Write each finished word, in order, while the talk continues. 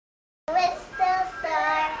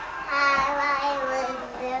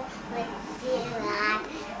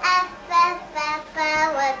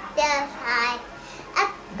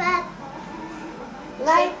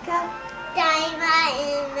like a diamond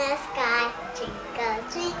in the sky. Twinkle,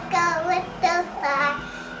 twinkle, little star.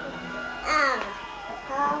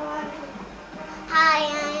 High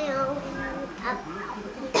and low, up in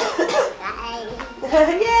the sky.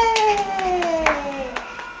 Yay!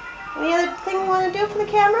 Any other thing you want to do for the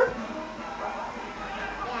camera?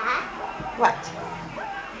 Yeah. What?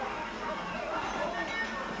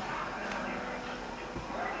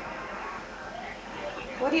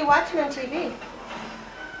 What are you watching on TV?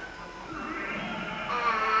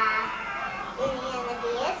 Beauty and the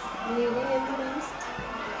Beast. Beauty and the Beast.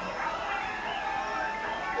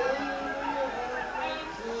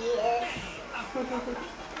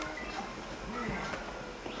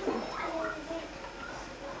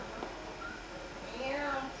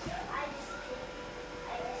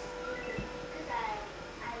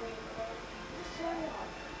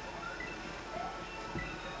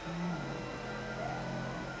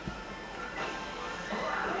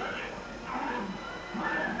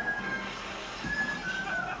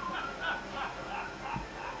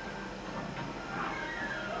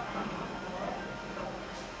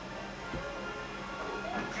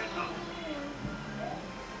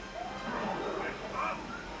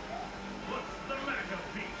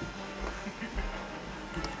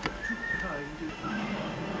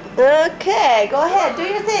 Okay, go ahead, do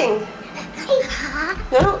your thing.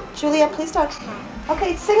 No, Julia, please don't.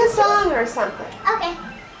 Okay, sing a song or something. Okay.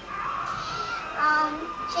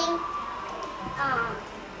 Sing.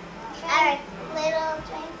 Alright, little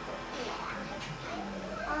drink.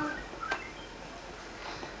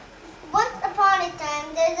 Once upon a time,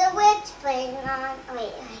 there's a witch playing on.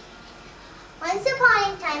 Wait. Once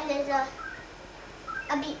upon a time, there's a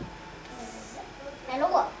bee and a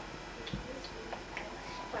wolf.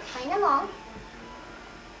 We're playing along.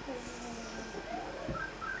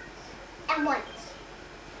 And once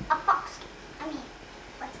a fox came.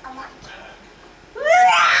 What's a lion?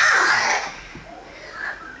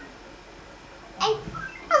 And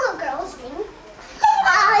a little girl was singing.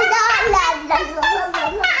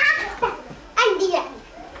 And the end.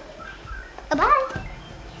 Bye-bye.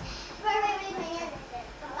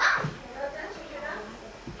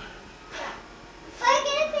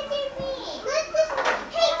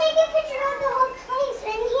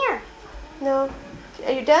 No.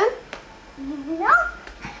 Are you done? No.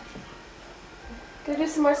 Gonna do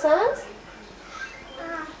some more songs?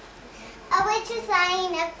 A witch was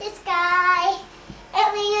flying up the sky.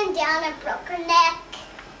 It leaned down and broke her neck.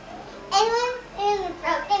 And when it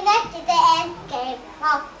broke her neck to the end came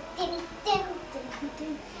off. Ding, ding, ding,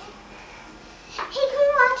 ding. Hey, can we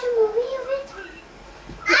watch a movie of it?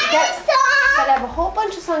 I have a song. Gotta have a whole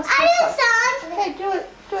bunch of songs. I have a song. Okay, do it.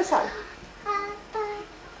 Do a song.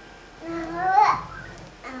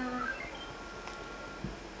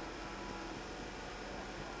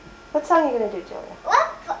 What song are you gonna do, Julia?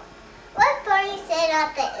 What part you said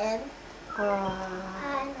at the end? I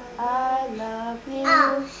love you.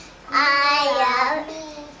 I love you.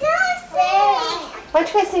 Just sing. Why don't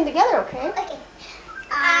you guys sing together, okay? Okay.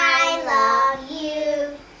 I love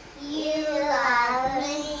you. You love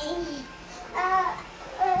me.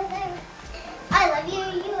 I love you.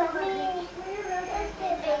 You love me.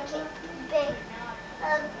 Big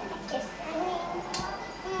kiss me.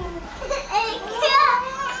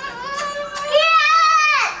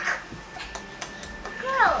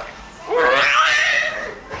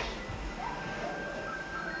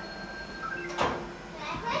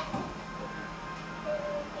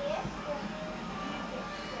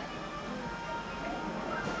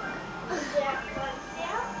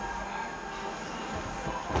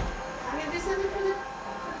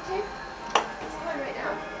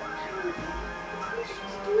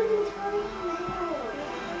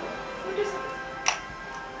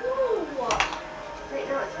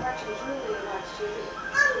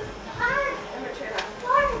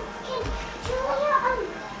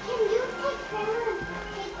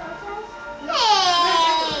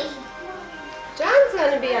 John's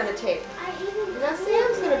gonna be on the tape. Now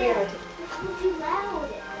Sam's gonna be on the tape. It's too loud.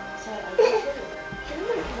 Sorry, I'm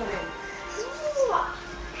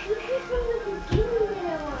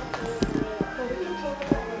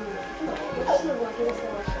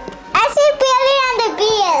I see Billy and the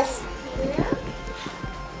Bees.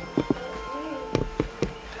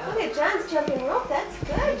 Look at John's jumping rope. That's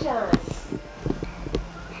good, John.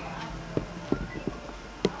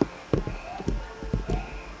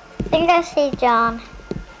 I think I see John.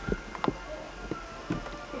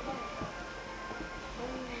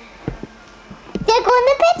 Yeah, go in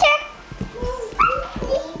the picture.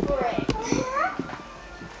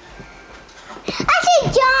 I see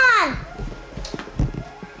John.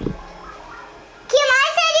 Kim, I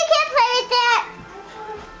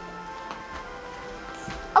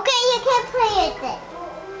you can't play with it.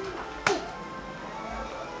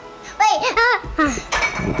 Wait.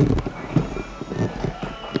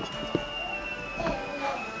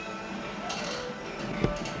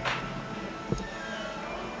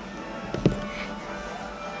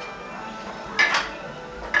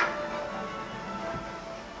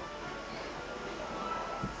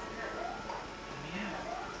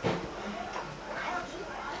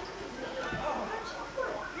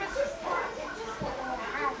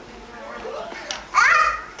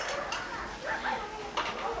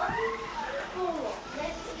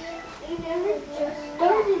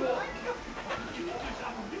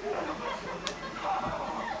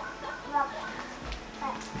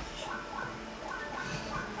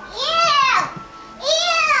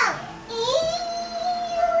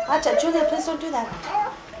 Watch out, Julia, please don't do that.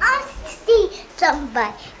 I see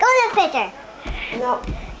somebody. Go to the picture. No.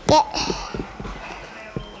 Yeah.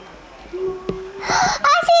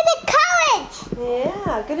 I see the college.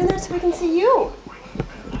 Yeah, get in there so we can see you. Want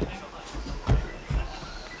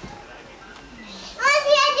to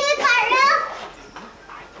see how to do a cartwheel?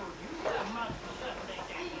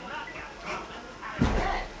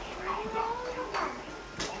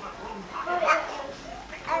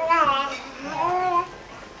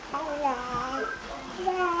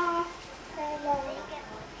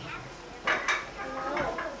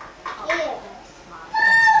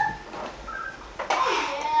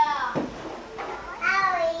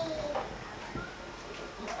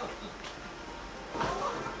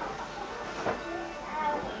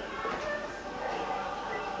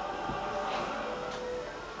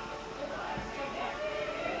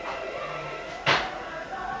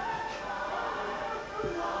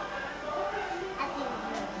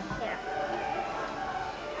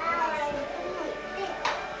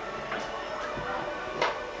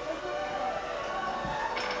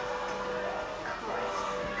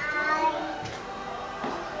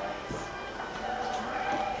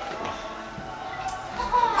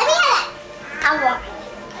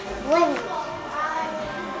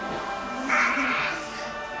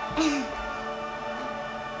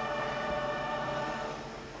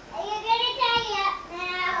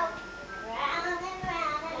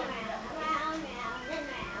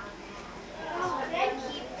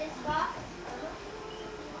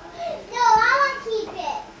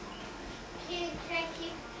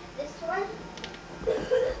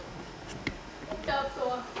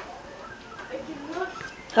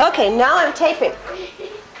 Okay, now I'm taping. Oh,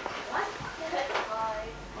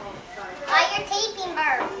 you're taping,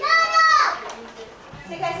 Barb. No!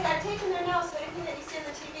 So guys, I got tape in there now, so anything that you see on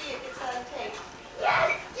the TV, it gets on tape.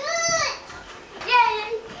 Yes! Do it!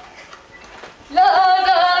 Yay! La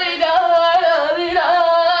da di da da di da,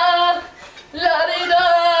 la di da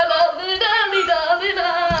la di da di da di da.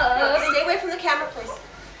 Stay away from the camera, please.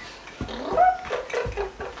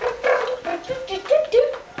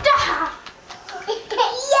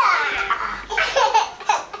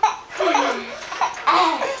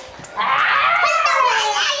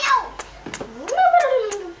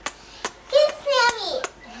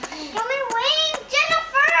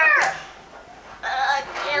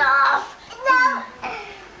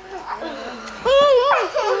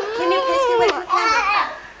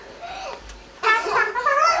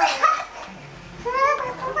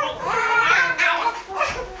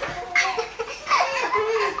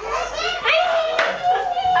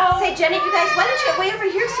 Jenny, you guys, why don't you get way over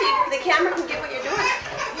here so the camera can get what you're doing?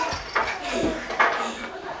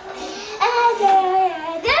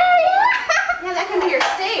 Yeah, that can be your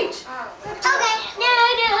stage. Okay.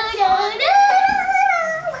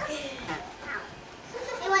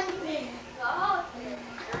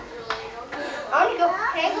 I want to go.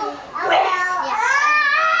 Can I go?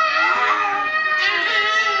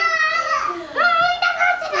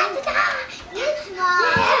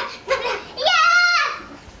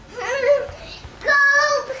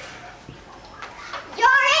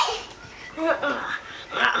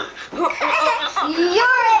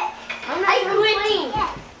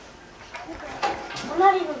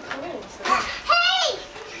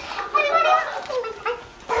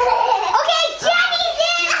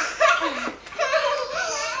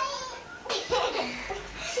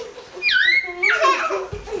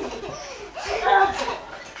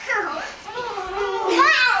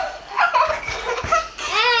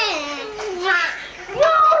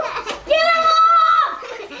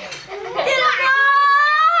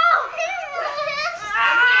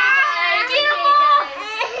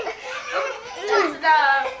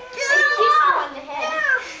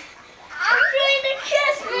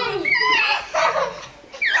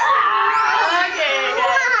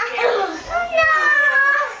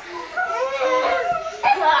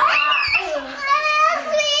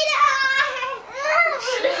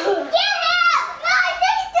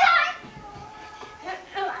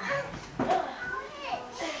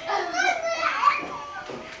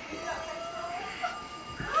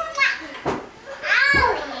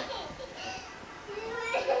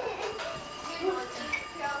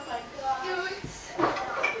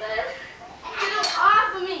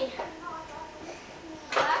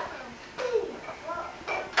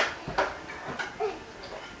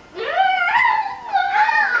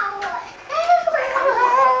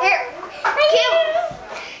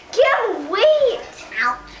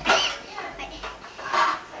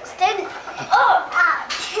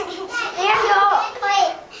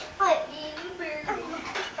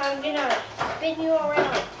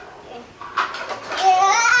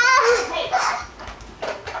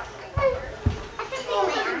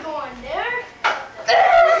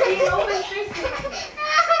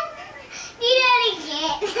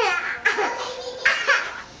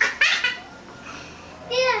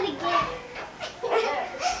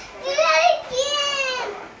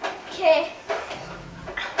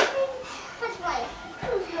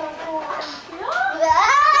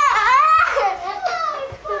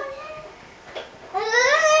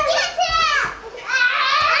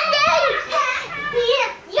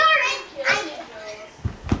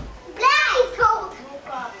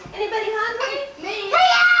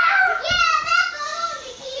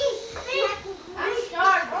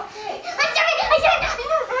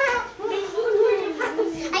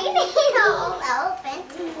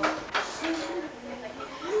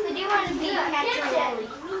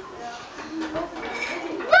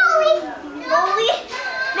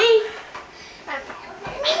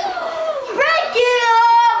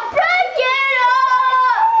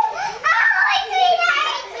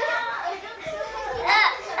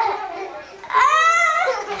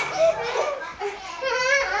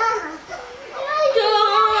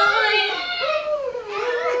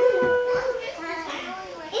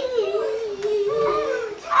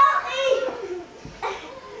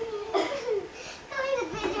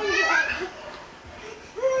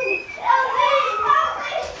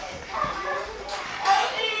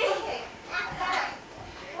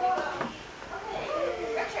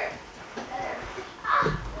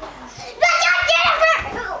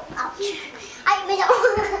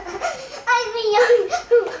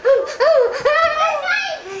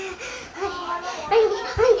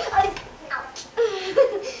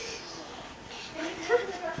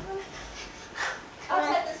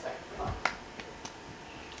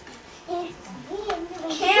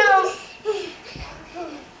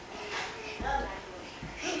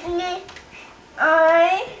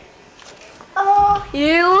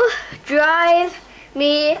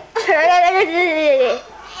 Me. Okay,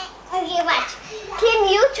 watch. Can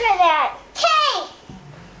you try that? K.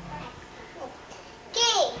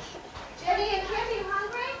 Jenny and Kim, you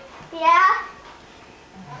hungry? Yeah.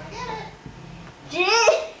 J.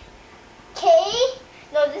 K.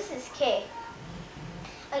 No, this is K.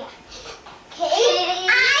 Oh yeah. K.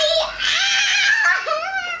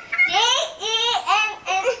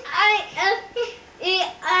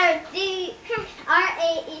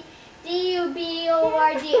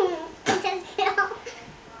 J-E-N-N-I-F-E-R-D-R-A-E-D-U-B-O-R-D. It says Bill.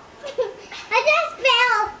 I just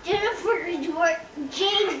spelled Jennifer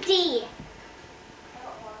J-D.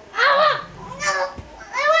 Oh, no.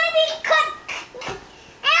 I want to be cook.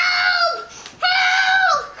 Help!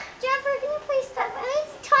 Help! Jennifer, can you please stop? I'm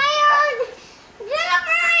tired.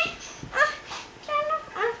 Jennifer!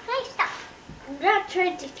 Jennifer, please stop. I'm not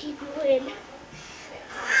trying to keep you in.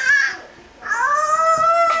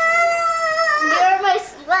 You're my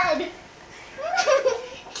sled.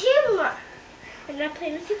 Tim, I'm not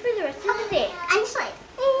playing with you for the rest of the day. I'm sled.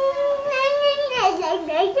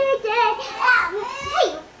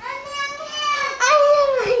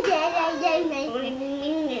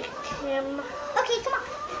 Okay, come on.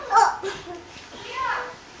 Oh.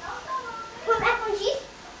 Want macaroni and cheese?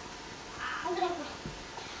 I'm gonna have one.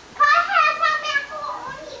 Can I have some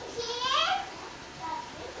macaroni and cheese?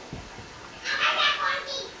 I have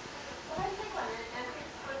macaroni.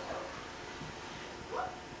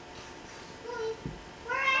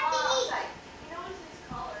 Where are these? He knows his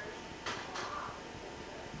colors.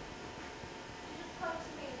 He just comes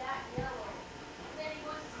to me that yellow. And then he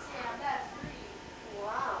wants to say, I'm that green.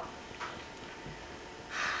 Wow.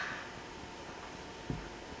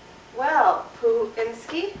 Well,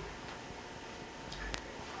 Pooh-inski.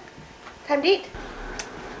 Time to eat.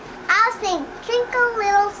 I'll sing Twinkle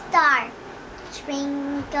Little Star.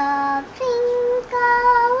 Twinkle,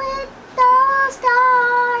 twinkle little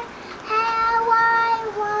star, how I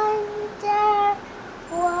wonder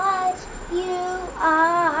what you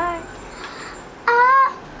are.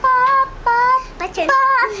 Up, up, up,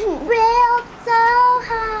 real so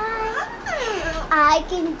high. I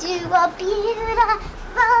can do a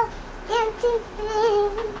beautiful dancing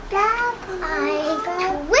thing.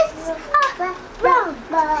 I twist around.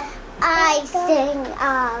 I sing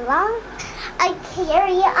along. I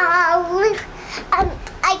carry a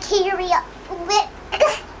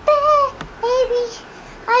baby.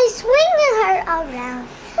 I swing her around,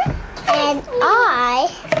 and I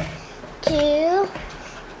do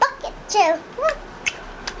bucket too.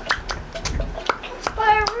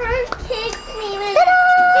 Barb kicked me.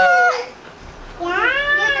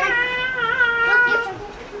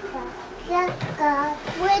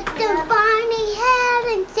 With the Barney hat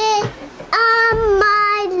and sing on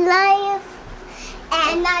my life,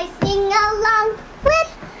 and I sing along with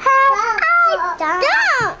her. I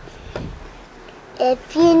don't.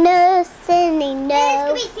 If you know, singing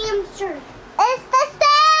no. It's the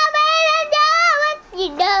same way to know if you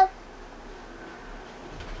know.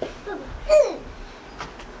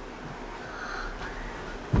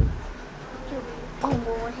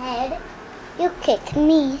 Bumblehead, you kick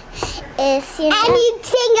me. If you know. And you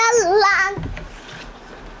sing along.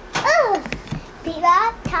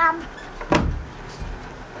 Viva Tom.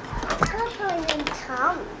 I'm playing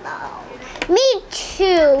Tom though. Me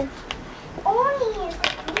too. Only me.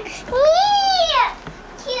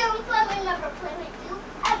 Tim, I will never play with you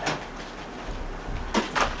ever.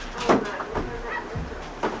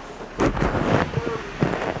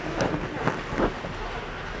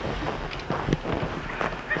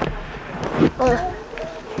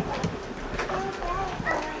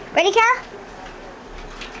 Ready, Carol?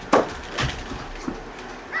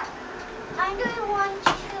 I'm doing 1, 2,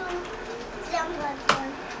 Zumba.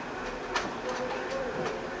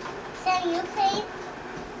 So you play?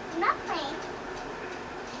 I'm not playing.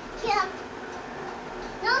 Kim.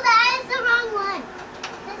 No, that is the wrong one.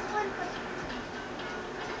 This one first.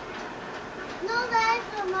 No, that is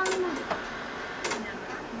the wrong one.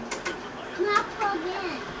 It's not plugged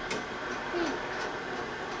in.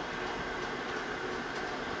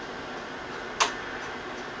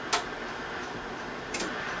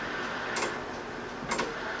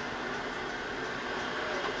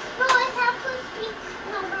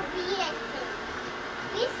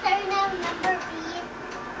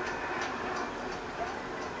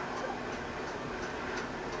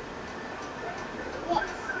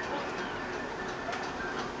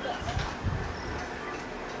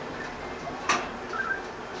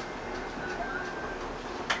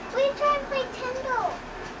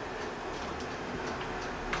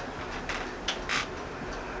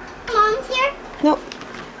 No,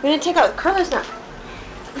 we're gonna take out Carla's not.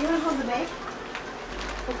 You wanna hold the bag?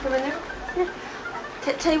 Put them in there.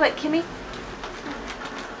 Here. Tell you what, Kimmy.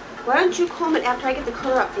 Why don't you comb it after I get the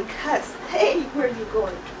curler up? Because, hey, where are you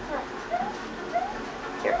going?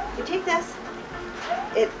 Here, you take this.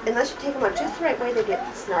 Unless you take them out just the right way, they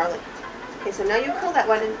get snarly. Okay, so now you curl that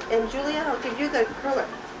one, and Julia, I'll give you the curler.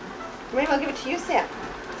 Maybe I'll give it to you, Sam.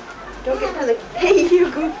 Don't get curly. Hey, you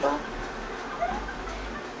goofball.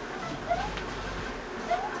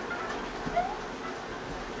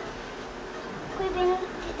 We've been to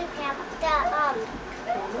the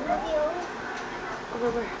movie Over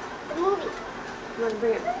where? The movie. You want to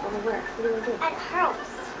bring it over where? What do you want to do? At her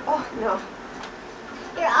house. Oh, no.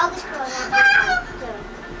 Here, I'll just go around.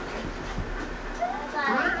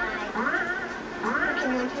 Can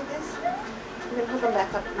you want to take this? I'm going to put them back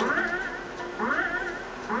up.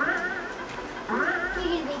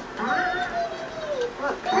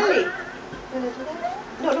 Look, pretty. You want to do that?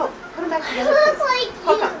 No, put them back together, please.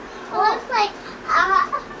 Hook them. It looks like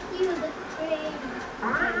you the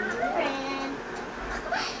friend.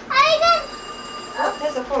 Oh,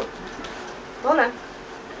 there's a phone. Hold on.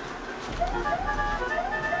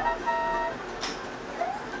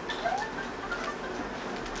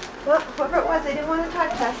 Well, whoever it was, they didn't want to talk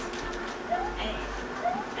to us.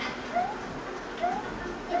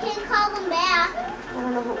 You can call them back. I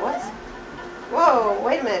don't know who it was. Whoa,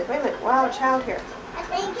 wait a minute. Wow, a child here. I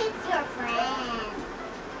think it's your friend.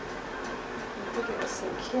 I think it was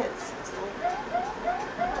some kids.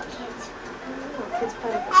 What kids? I don't know, kids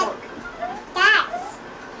playing with the book. Guys,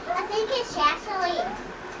 I think it's Ashley.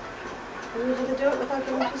 Are you able to do it without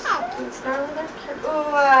getting too snarly there?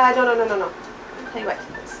 Oh, no. I'll tell you what,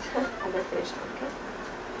 I'm going to finish now, okay?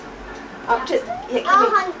 I'll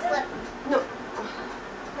unclip No.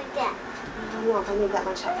 like that. I don't know if I need that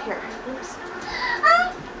much up here. Oops.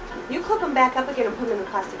 You clip them back up again and put them in the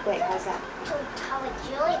plastic bag. How's that? How would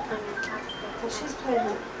Julie put in the plastic? Well, she's playing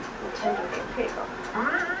her Nintendo game. Here you go.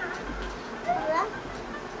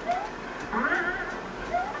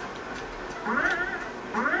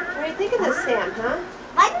 What do you think of this, Sam, huh?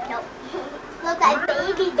 What? No. Look like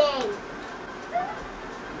baby bang.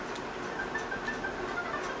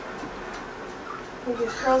 Think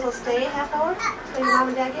these girls will stay a half hour till your mom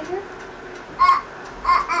and dad get here?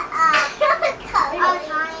 All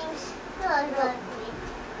times.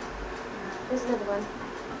 Here's another one.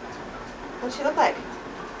 What's she look like?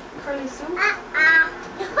 Curly Sue?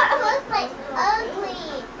 It looks like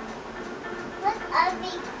ugly. Look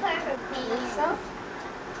ugly for her face. So?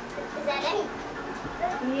 Is that it?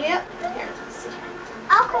 Yep. Here, let's see.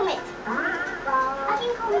 I'll comb it. I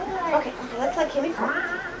can comb it good. Okay, let's let Kimmy comb. I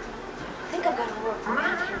think I've got a rope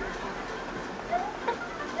around here.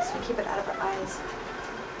 So we keep it out of her eyes.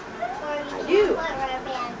 I do. Put rubber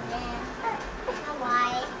bands in. Why?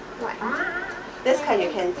 What? This kind you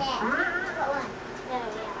can. What one?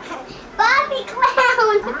 Bobby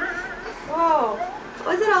Clown! Whoa.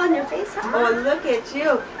 Was it all in your face? Oh, look at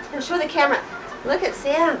you. And show the camera. Look at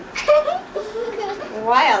Sam.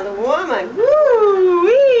 Wild woman.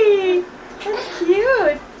 Woo-wee. That's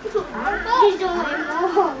cute. He's doing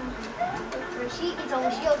more. When she gets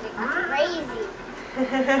home, she'll get crazy.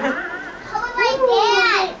 How about my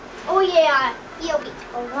dad? Oh yeah, he'll be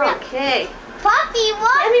around. Okay. Puppy,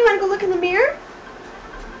 what? Sam, you want to go look in the mirror?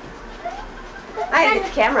 I have to get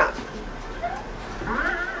the camera out.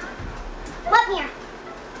 What mirror?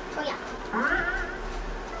 Oh yeah.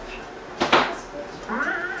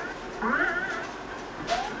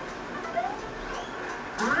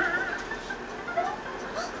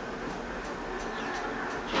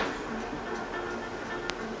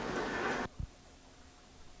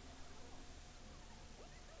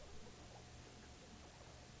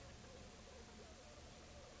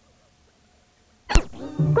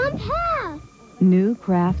 Grandpa! New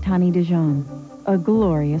Kraft Honey Dijon, a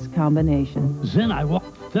glorious combination. Then I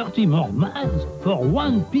walked 30 more miles for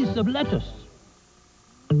one piece of lettuce.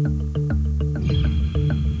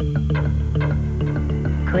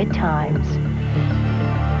 Good times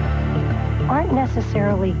aren't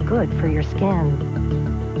necessarily good for your skin,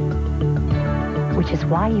 which is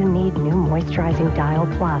why you need new moisturizing Dial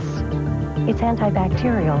Plus. It's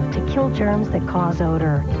antibacterial to kill germs that cause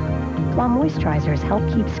odor, while moisturizers help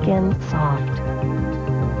keep skin soft.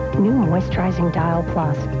 New moisturizing Dial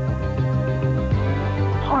Plus.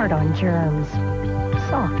 Hard on germs,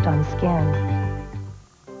 soft on skin.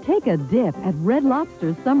 Take a dip at Red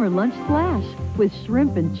Lobster's Summer Lunch Splash with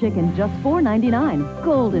shrimp and chicken just $4.99.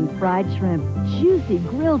 Golden fried shrimp, juicy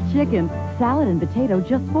grilled chicken, salad and potato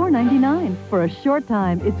just $4.99. For a short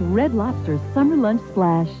time, it's Red Lobster's Summer Lunch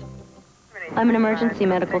Splash. I'm an emergency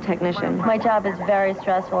medical technician. My job is very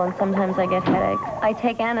stressful, and sometimes I get headaches. I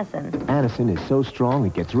take Anacin. Anacin is so strong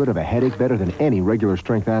it gets rid of a headache better than any regular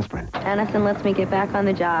strength aspirin. Anacin lets me get back on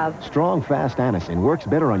the job. Strong, fast Anacin works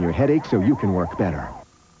better on your headache so you can work better.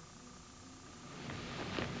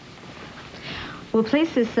 We'll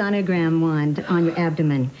place this sonogram wand on your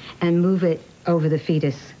abdomen and move it over the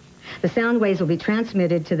fetus. The sound waves will be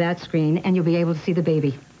transmitted to that screen, and you'll be able to see the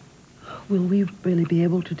baby. Will we really be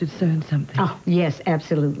able to discern something? Oh, yes,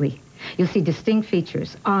 absolutely. You'll see distinct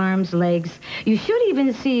features, arms, legs. You should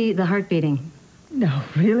even see the heart beating. No,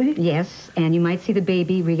 really? Yes, and you might see the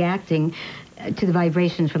baby reacting to the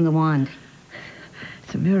vibrations from the wand.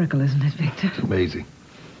 It's a miracle, isn't it, Victor? It's amazing.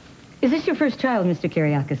 Is this your first child, Mr.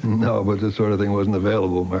 Kyriakis? No, but this sort of thing wasn't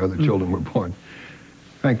available. My other children were born.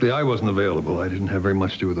 Frankly, I wasn't available. I didn't have very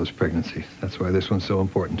much to do with those pregnancies. That's why this one's so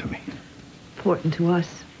important to me. Important to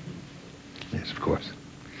us. Yes, of course.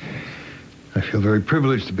 I feel very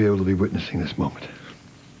privileged to be able to be witnessing this moment.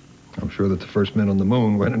 I'm sure that the first men on the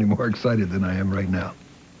moon weren't any more excited than I am right now.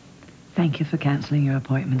 Thank you for canceling your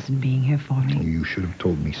appointments and being here for me. You should have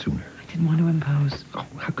told me sooner. I didn't want to impose. Oh,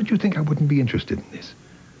 how could you think I wouldn't be interested in this?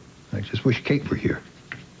 I just wish Kate were here.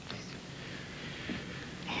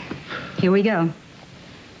 Here we go.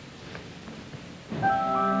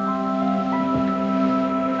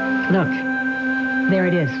 Look, there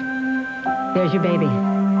it is. There's your baby.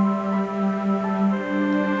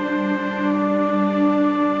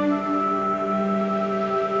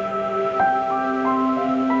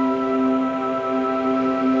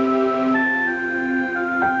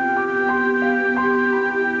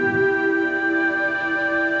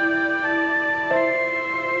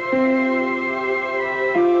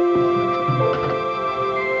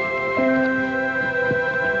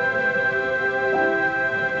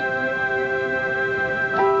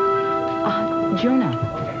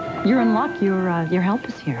 Jonah, you're in luck. Your help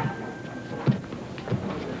is here.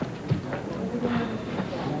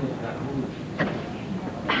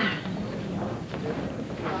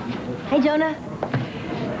 Hey, Jonah.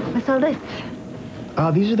 What's all this?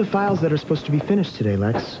 These are the files that are supposed to be finished today,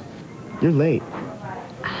 Lex. You're late.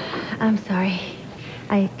 I'm sorry.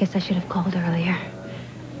 I guess I should have called earlier.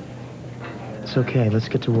 It's okay. Let's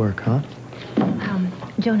get to work, huh?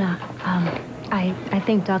 Jonah, I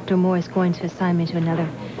think Dr. Moore is going to assign me to another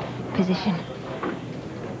position.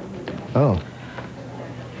 Oh.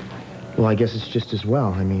 Well, I guess it's just as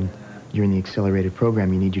well. I mean, you're in the accelerated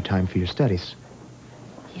program. You need your time for your studies.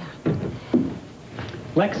 Yeah.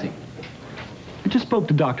 Lexi, I just spoke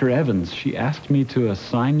to Dr. Evans. She asked me to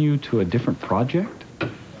assign you to a different project.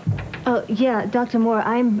 Oh, yeah, Dr. Moore,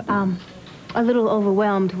 I'm a little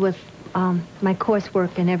overwhelmed with my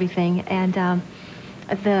coursework and everything, and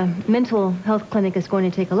the mental health clinic is going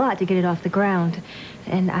to take a lot to get it off the ground,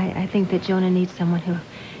 and I think that Jonah needs someone who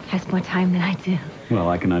has more time than I do. Well,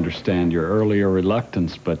 I can understand your earlier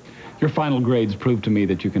reluctance, but your final grades prove to me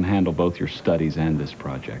that you can handle both your studies and this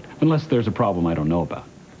project, unless there's a problem I don't know about.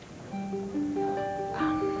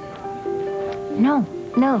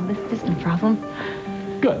 No, this isn't a problem.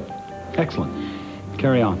 Good. Excellent.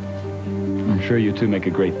 Carry on. I'm sure you two make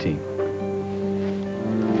a great team.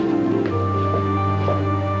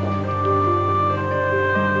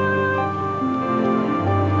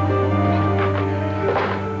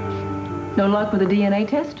 No luck with the DNA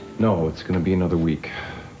test? No, it's going to be another week.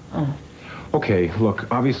 Oh. Okay,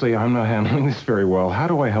 look, obviously I'm not handling this very well. How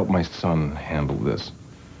do I help my son handle this?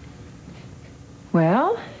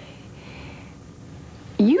 Well,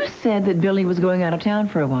 you said that Billy was going out of town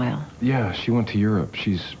for a while. Yeah, she went to Europe.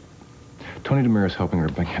 Tony DeMira's helping her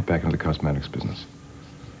get back into the cosmetics business.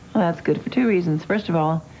 Well, that's good for two reasons. First of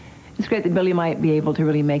all, it's great that Billy might be able to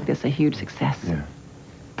really make this a huge success. Yeah.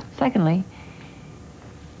 Secondly,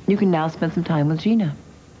 you can now spend some time with Gina.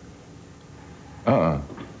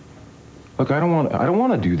 Look, I don't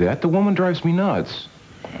want to do that. The woman drives me nuts.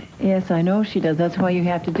 Yes, I know she does. That's why you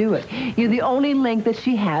have to do it. You're the only link that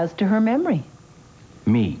she has to her memory.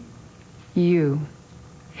 Me. You.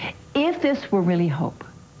 If this were really Hope,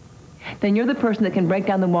 then you're the person that can break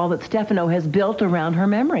down the wall that Stefano has built around her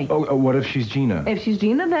memory. Oh, what if she's Gina? If she's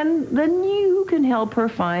Gina, then you can help her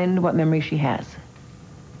find what memory she has.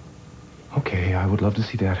 Okay, I would love to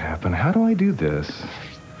see that happen. How do I do this?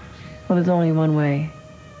 Well, there's only one way.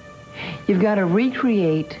 You've got to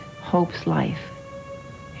recreate Hope's life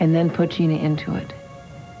and then put Gina into it.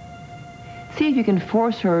 See if you can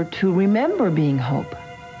force her to remember being Hope.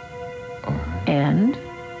 And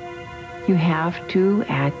you have to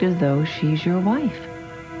act as though she's your wife.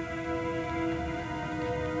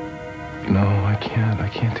 No, I can't. I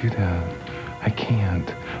can't do that. I can't.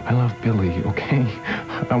 I love Billy, okay?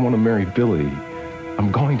 I want to marry Billy.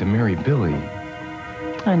 I'm going to marry Billy.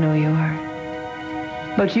 I know you are.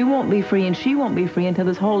 But you won't be free and she won't be free until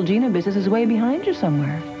this whole Gina business is way behind you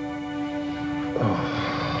somewhere. Oh.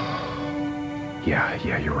 Yeah,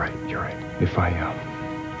 you're right. If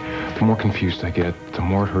the more confused I get, the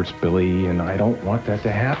more it hurts Billy, and I don't want that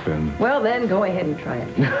to happen. Well, then, go ahead and try it.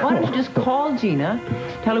 Why don't you just call Gina,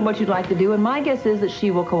 tell her what you'd like to do, and my guess is that she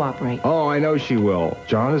will cooperate. Oh, I know she will.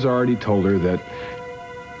 John has already told her that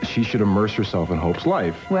she should immerse herself in Hope's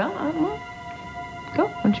life. Well, go.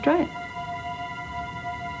 Why don't you try it?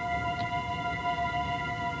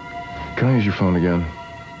 Can I use your phone again?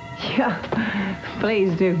 Yeah,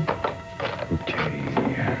 please do. Okay.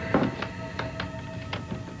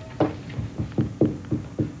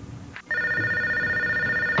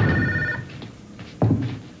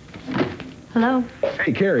 Hello?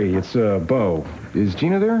 Hey, Carrie, it's Bo. Is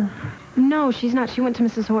Gina there? No, she's not. She went to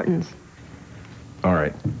Mrs. Horton's. All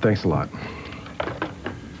right. Thanks a lot.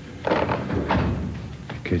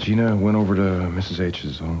 Okay, Gina went over to Mrs.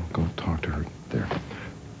 H's. I'll go talk to her there.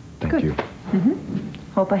 Thank you.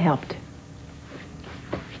 Hope I helped.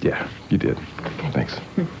 Yeah, you did. Thanks.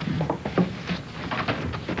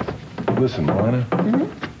 Listen, Lana.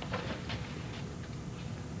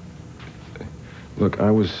 Look,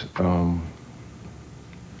 I was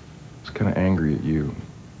kind of angry at you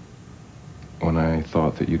when I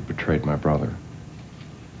thought that you'd betrayed my brother.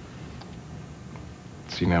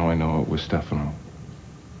 See, now I know it was Stefano.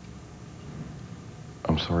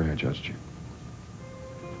 I'm sorry I judged you.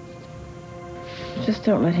 Just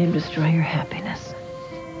don't let him destroy your happiness.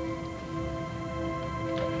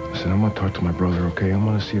 Listen, I'm gonna talk to my brother, okay? I'm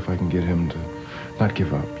gonna see if I can get him to not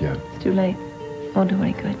give up yet. It's too late. Won't do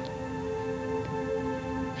any good.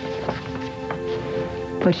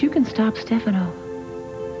 But you can stop Stefano.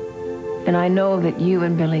 And I know that you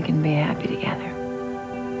and Billy can be happy together.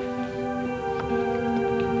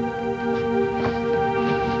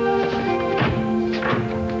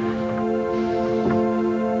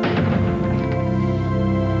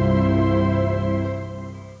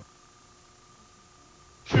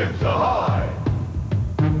 Chips Ahoy!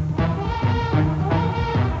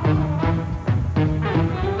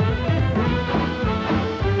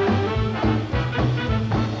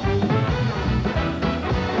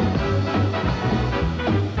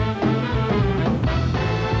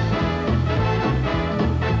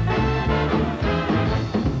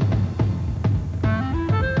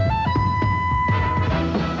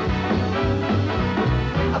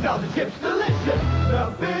 Chips delicious,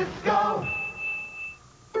 Nabisco.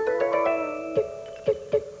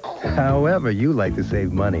 However you like to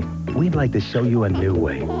save money, we'd like to show you a new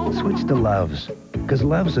way. Switch to Love's, because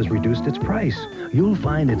Love's has reduced its price. You'll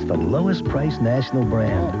find it's the lowest price national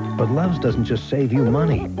brand. But Love's doesn't just save you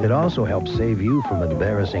money. It also helps save you from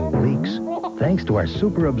embarrassing leaks. Thanks to our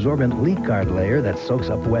super absorbent leak guard layer that soaks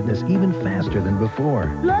up wetness even faster than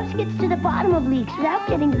before. Love's gets to the bottom of leaks without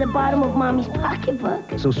getting to the bottom of Mommy's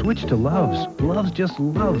pocketbook. So switch to Love's. Love's just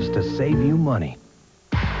loves to save you money.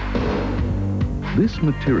 This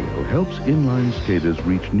material helps inline skaters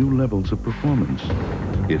reach new levels of performance.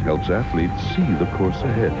 It helps athletes see the course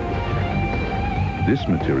ahead. This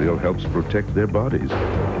material helps protect their bodies,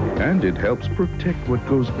 and it helps protect what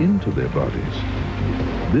goes into their bodies.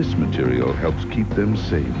 This material helps keep them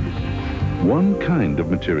safe. One kind of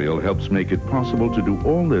material helps make it possible to do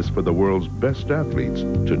all this for the world's best athletes,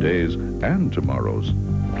 today's and tomorrow's.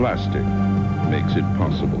 Plastic makes it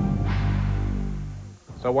possible.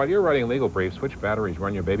 So while you're writing legal briefs, which batteries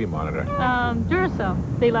run your baby monitor? Duracell.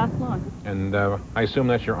 They last long. And I assume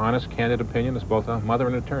that's your honest, candid opinion as both a mother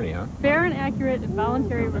and attorney, huh? Fair and accurate and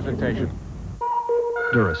voluntary Presentation.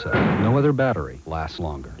 Duracell. No other battery lasts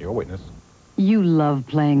longer. Your witness. You love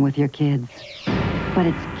playing with your kids, but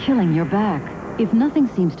it's killing your back. If nothing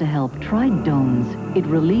seems to help, try Dones. It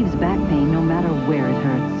relieves back pain no matter where it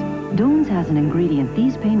hurts. Dones has an ingredient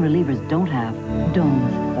these pain relievers don't have.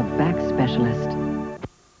 Dones, the back specialist.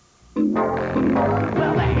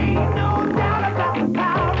 Well, there ain't no doubt about the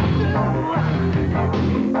power to do.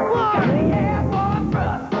 What a yeah, boy,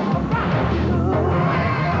 thrust.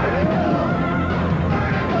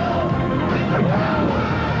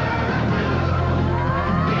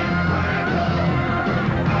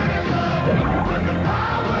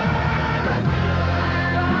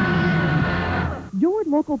 Your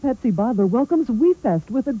local Pepsi bottler welcomes We Fest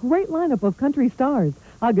with a great lineup of country stars.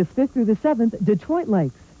 August 5th through the 7th, Detroit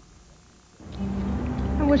Lakes.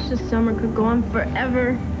 I wish this summer could go on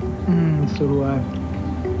forever. So do I.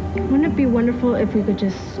 Wouldn't it be wonderful if we could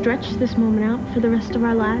just stretch this moment out for the rest of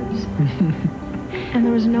our lives? And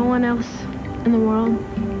there was no one else in the world,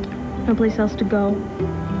 No place else to go.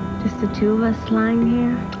 Just the two of us lying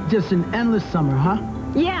here. Just an endless summer, huh?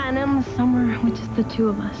 Yeah, an endless summer with just the two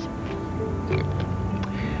of us.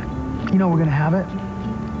 You know we're gonna have it?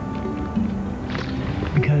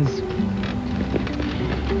 Because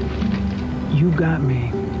you got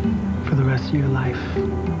me for the rest of your life.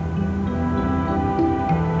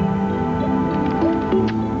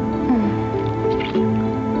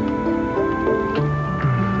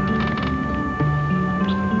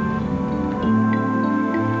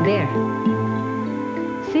 There.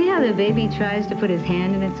 See how the baby tries to put his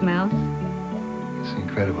hand in its mouth? It's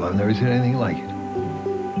incredible. I've never seen anything like it.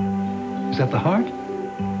 Is that the heart?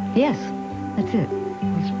 Yes, that's it.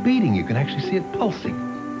 It's beating. You can actually see it pulsing.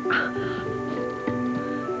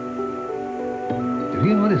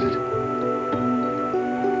 Vivian, what is it?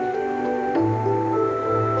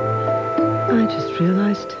 I just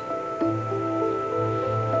realized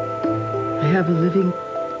I have a living,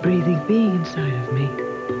 breathing being inside of me.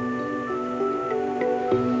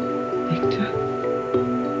 Victor.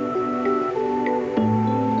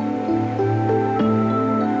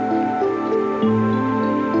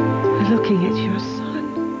 I'm looking at your son.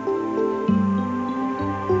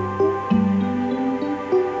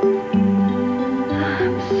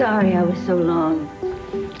 Sorry I was so long.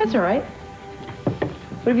 That's all right.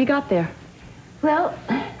 What have you got there? Well,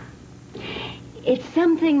 it's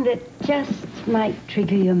something that just might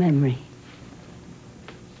trigger your memory.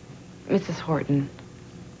 Mrs. Horton,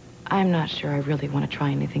 I'm not sure I really want to try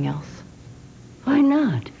anything else. Why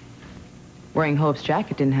not? Wearing Hope's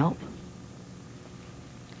jacket didn't help.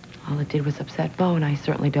 All it did was upset Bo, and I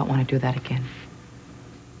certainly don't want to do that again.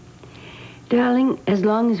 Darling, as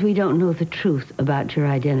long as we don't know the truth about your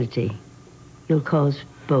identity, you'll cause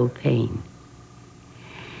Bo pain.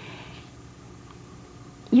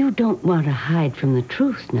 You don't want to hide from the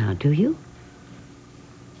truth now, do you?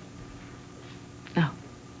 No.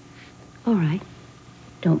 All right.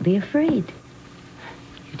 Don't be afraid.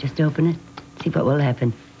 You just open it, see what will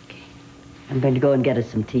happen. Okay. I'm going to go and get us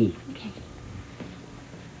some tea. Okay.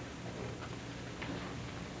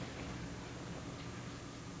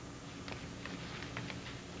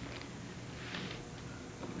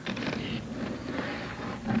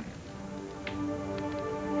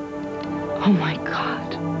 Oh, my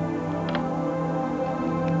God.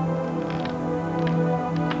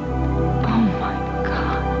 Oh, my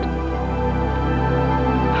God.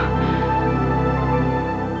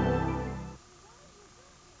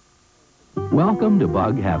 Welcome to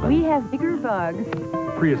Bug Heaven. We have bigger bugs.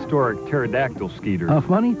 Prehistoric pterodactyl skeeters. A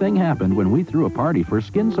funny thing happened when we threw a party for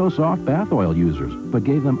Skin So Soft bath oil users, but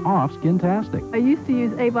gave them off Skin-tastic. I used to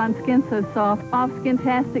use Avon Skin So Soft. Off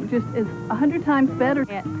Skin-tastic just is 100 times better.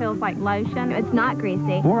 It feels like lotion. It's not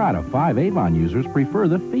greasy. 4 out of 5 Avon users prefer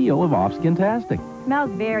the feel of off Skin-tastic.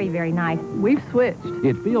 Smells very, very nice. We've switched.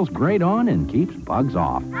 It feels great on and keeps bugs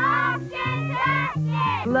off.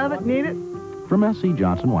 Love it, need it. From S.C.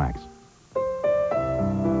 Johnson Wax.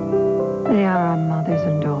 They are our mothers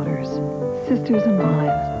and daughters, sisters and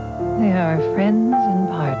wives. They are our friends and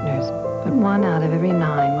partners. But 1 out of every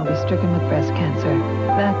 9 will be stricken with breast cancer.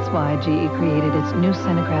 That's why GE created its new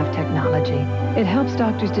Senograph technology. It helps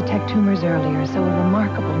doctors detect tumors earlier, so a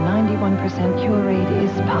remarkable 91% cure rate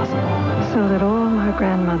is possible. So that all our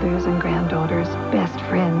grandmothers and granddaughters, best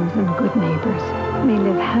friends and good neighbors, may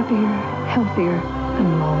live happier, healthier,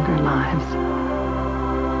 and longer lives.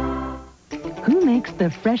 Who makes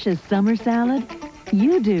the freshest summer salad?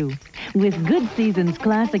 You do. With Good Seasons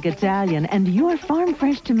Classic Italian and your farm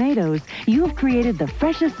fresh tomatoes, you've created the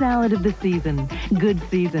freshest salad of the season. Good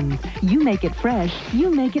Seasons. You make it fresh,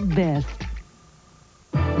 you make it best.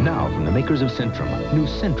 Now from the makers of Centrum, new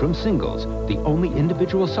Centrum Singles, the only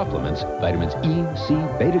individual supplements, vitamins E, C,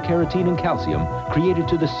 beta-carotene, and calcium, created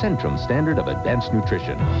to the Centrum standard of advanced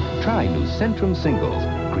nutrition. Try new Centrum Singles,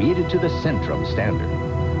 created to the Centrum standard.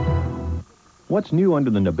 What's new under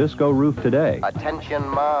the Nabisco roof today? Attention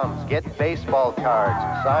moms, get baseball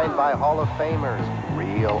cards signed by Hall of Famers,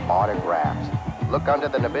 real autographs. Look under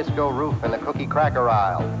the Nabisco roof in the cookie cracker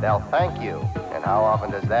aisle. They'll thank you. And how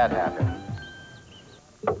often does that happen?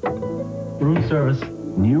 Room service.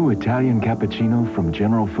 New Italian cappuccino from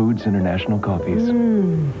General Foods International Coffees.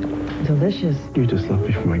 Delicious. You just love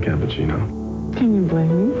me for my cappuccino. Can you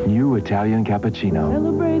blame me? New Italian cappuccino.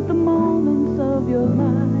 Celebrate the moments of your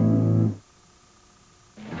life.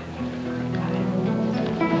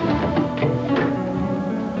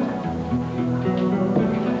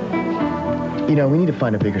 You know, we need to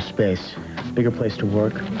find a bigger space, bigger place to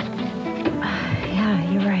work. Yeah,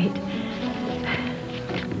 you're right.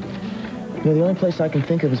 You know, the only place I can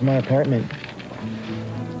think of is my apartment.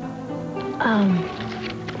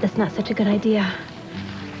 that's not such a good idea.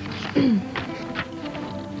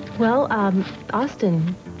 Well,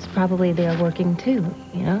 Austin's probably there working too,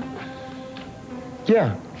 you know?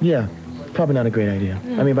 Yeah. Probably not a great idea.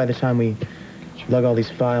 I mean, by the time we lug all these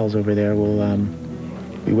files over there, we'll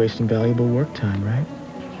be wasting valuable work time, right?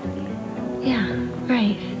 Yeah,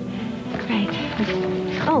 right.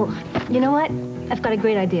 Oh, you know what? I've got a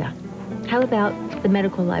great idea. How about the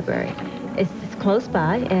medical library? It's close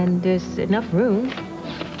by, and there's enough room.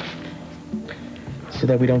 So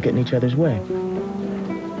that we don't get in each other's way.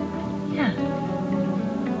 Yeah.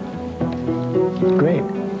 Great.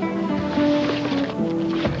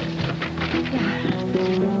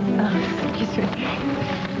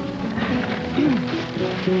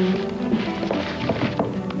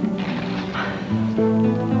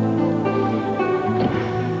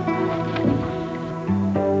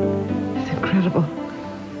 It's incredible.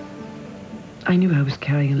 I knew I was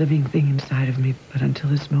carrying a living thing inside of me, but until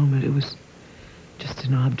this moment, it was just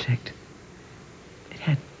an object. It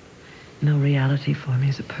had no reality for me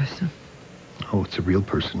as a person. Oh, it's a real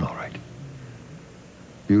person, all right.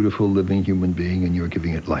 Beautiful, living human being, and you're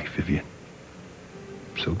giving it life, Vivian.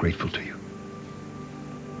 I'm so grateful to you.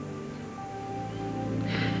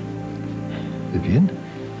 Vivian?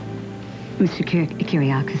 Mr.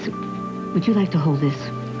 Kyriakis, would you like to hold this?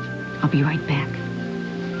 I'll be right back.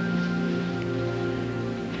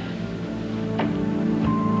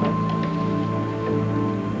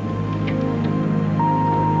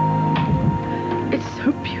 It's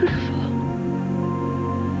so beautiful.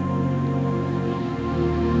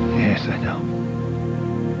 Yes, I know.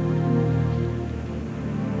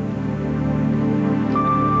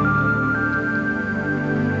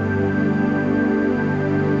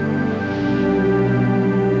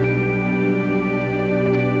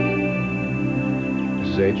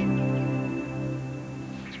 H.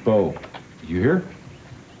 It's Bo. You here?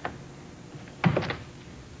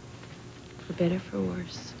 For better, for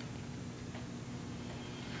worse.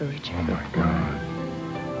 For richer. Oh, my God.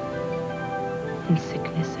 In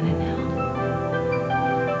sickness and in health.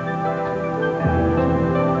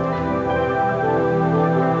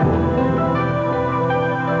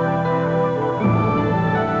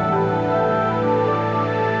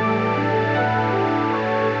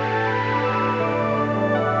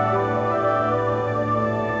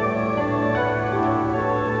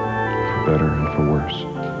 For better and for worse.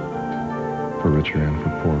 For richer and for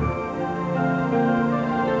poorer.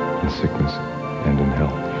 In sickness and in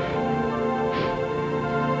health.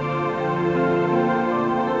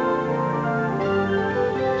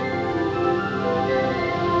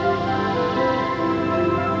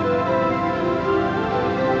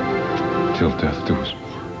 Till death do us part.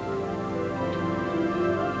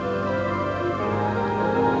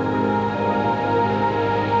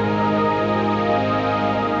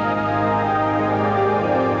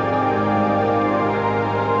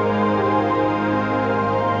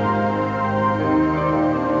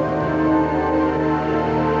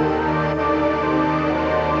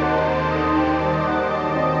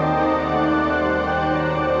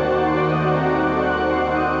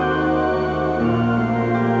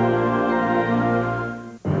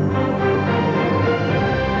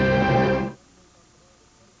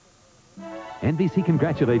 NBC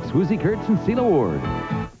congratulates Swoozie Kurtz and Celia Ward.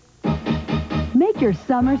 Make your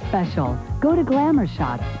summer special. Go to Glamour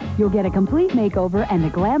Shots. You'll get a complete makeover and a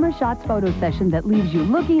Glamour Shots photo session that leaves you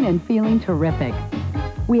looking and feeling terrific.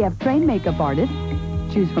 We have trained makeup artists.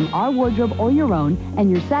 Choose from our wardrobe or your own, and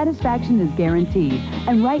your satisfaction is guaranteed.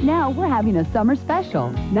 And right now, we're having a summer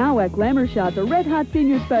special. Now at Glamour Shots, a Red Hot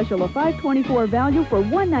Senior Special, a $5.24 value for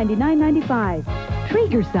 $199.95.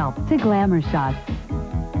 Treat yourself to Glamour Shots.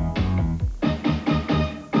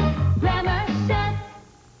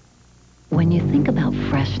 When you think about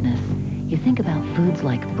freshness, you think about foods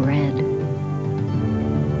like bread,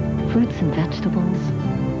 fruits and vegetables,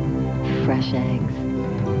 fresh eggs.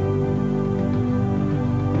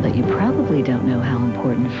 But you probably don't know how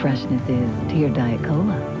important freshness is to your Diet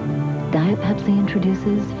Cola. Diet Pepsi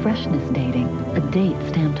introduces freshness dating, a date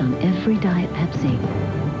stamped on every Diet Pepsi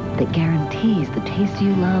that guarantees the taste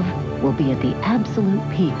you love will be at the absolute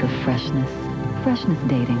peak of freshness. Freshness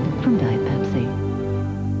dating from Diet Pepsi.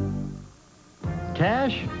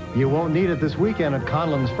 Cash? You won't need it this weekend at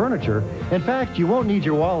Conlon's Furniture. In fact, you won't need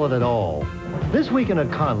your wallet at all. This weekend at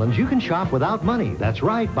Conlon's, you can shop without money. That's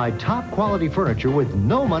right, buy top quality furniture with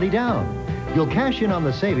no money down. You'll cash in on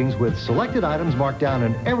the savings with selected items marked down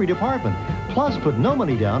in every department. Plus, put no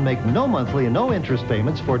money down, make no monthly and no interest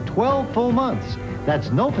payments for 12 full months.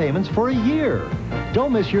 That's no payments for a year.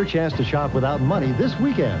 Don't miss your chance to shop without money this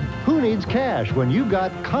weekend. Who needs cash when you've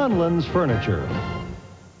got Conlon's Furniture?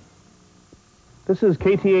 This is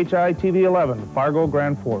KTHI TV 11, Fargo,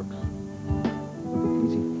 Grand Forks.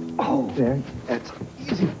 Oh, there. That's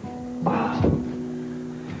easy. Oh.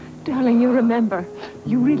 Darling, you remember.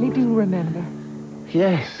 You really do remember.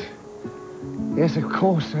 Yes. Yes, of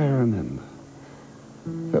course I remember.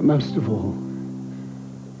 But most of all,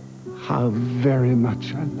 how very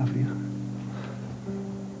much I love you.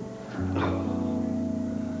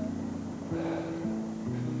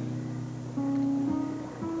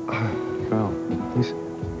 Carl,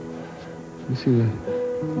 you see that?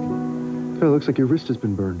 It looks like your wrist has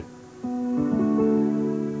been burned.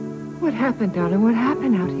 What happened, darling? What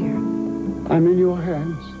happened out here? I'm in your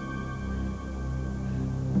hands.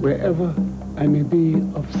 Wherever I may be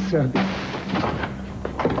of service.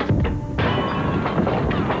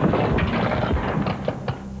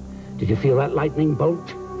 Did you feel that lightning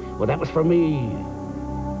bolt? Well, that was for me.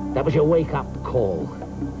 That was your wake-up call.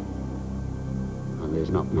 And there's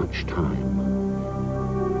not much time.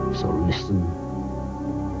 So listen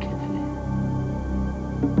carefully.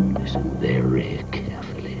 Listen very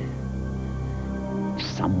carefully.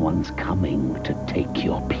 Someone's coming to take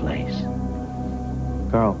your place.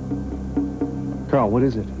 Carl. Carl, what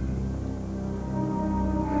is it?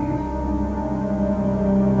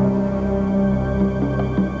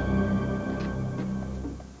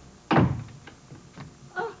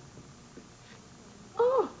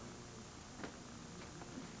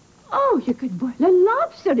 Oh, you could boil a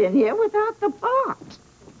lobster in here without the pot.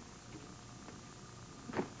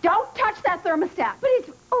 Don't touch that thermostat. But it's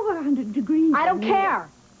over 100 degrees. I don't care.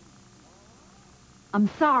 I'm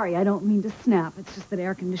sorry, I don't mean to snap. It's just that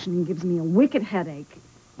air conditioning gives me a wicked headache.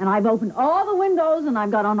 And I've opened all the windows and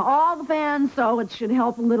I've got on all the fans, so it should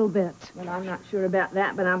help a little bit. Well, I'm not sure about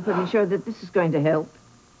that, but I'm pretty sure that this is going to help.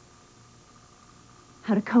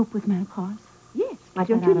 How to cope with menopause? Yes. Why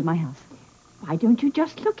don't you out of my house? Why don't you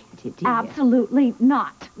just look at it, dear? Absolutely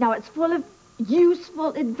not. Now, it's full of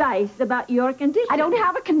useful advice about your condition. I don't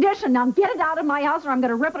have a condition. Now get it out of my house or I'm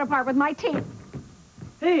going to rip it apart with my teeth.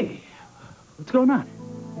 Hey, what's going on?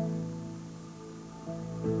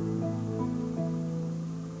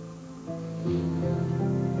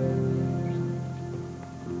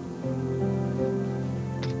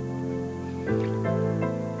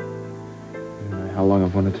 How long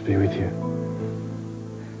I've wanted to be with you.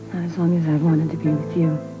 Not as long as I've wanted to be with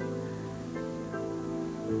you.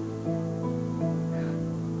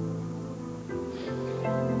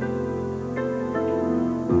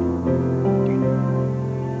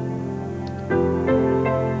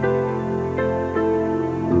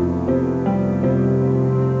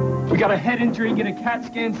 We got a head injury, get a CAT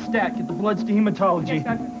scan stat, get the bloods to hematology. Yes,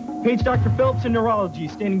 doctor. Page Dr. Phelps in neurology,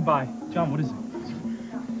 standing by. John, what is it?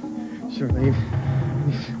 Charlene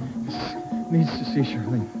needs to see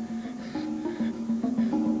Charlene.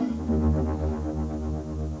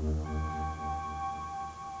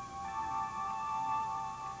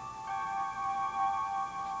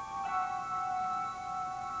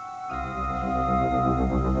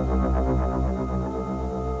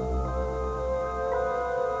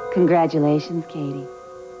 Congratulations, Katie.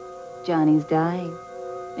 Johnny's dying,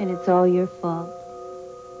 and it's all your fault.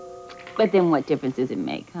 But then what difference does it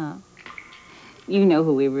make, huh? You know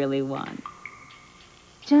who we really want.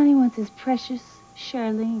 Johnny wants his precious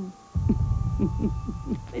Charlene.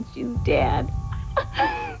 But she's dead.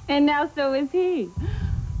 And now so is he.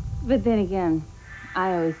 But then again,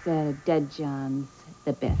 I always said a dead John's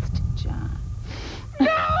the best John.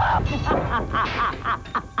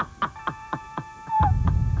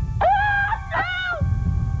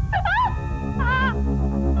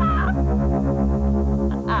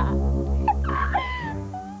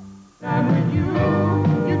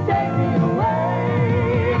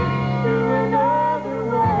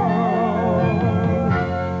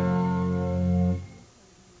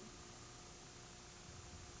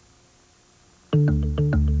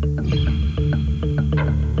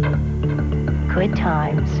 Good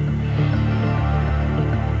times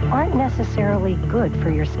aren't necessarily good for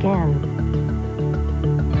your skin,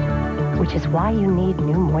 which is why you need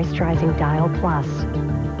new moisturizing Dial Plus.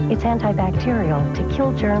 It's antibacterial to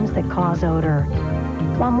kill germs that cause odor,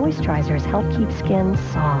 while moisturizers help keep skin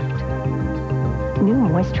soft. New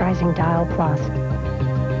moisturizing Dial Plus.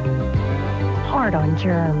 Hard on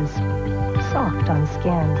germs, soft on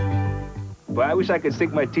skin. But I wish I could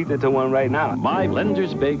sink my teeth into one right now. My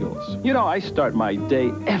Lender's Bagels. You know, I start my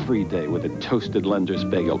day every day with a toasted Lender's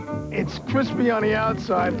Bagel. It's crispy on the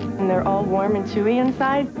outside. And they're all warm and chewy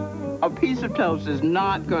inside? A piece of toast is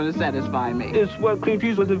not going to satisfy me. It's what cream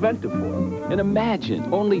cheese was invented for. And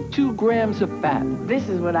imagine, only 2 grams of fat. This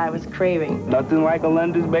is what I was craving. Nothing like a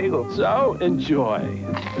Lender's Bagel. So, enjoy.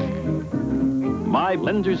 My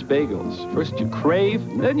Lender's Bagels. First you crave,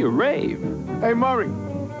 then you rave. Hey, Murray.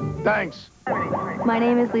 Thanks. My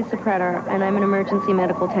name is Lisa Pretter, and I'm an emergency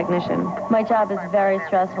medical technician. My job is very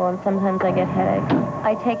stressful, and sometimes I get headaches.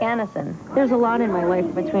 I take Anacin. There's a lot in my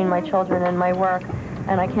life between my children and my work,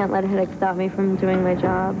 and I can't let a headache stop me from doing my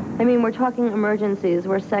job. I mean, we're talking emergencies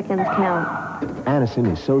where seconds count.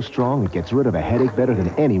 Anacin is so strong it gets rid of a headache better than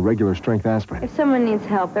any regular strength aspirin. If someone needs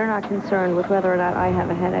help, they're not concerned with whether or not I have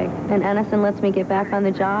a headache. And Anacin lets me get back on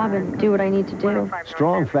the job and do what I need to do.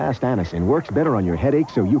 Strong, fast Anacin works better on your headache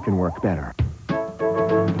so you can work better.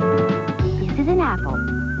 This is an apple.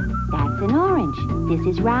 That's an orange. This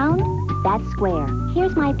is round. That's square.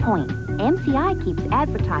 Here's my point. MCI keeps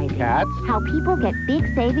advertising Cats? how people get big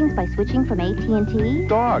savings by switching from AT&T.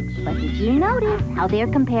 Dogs. But did you notice how they're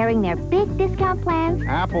comparing their big discount plans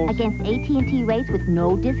Apples. against AT&T rates with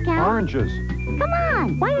no discount? Oranges. Come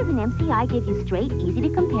on! Why doesn't MCI give you straight,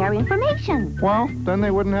 easy-to-compare information? Well, then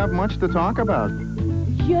they wouldn't have much to talk about.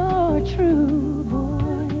 Your true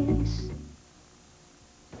voice.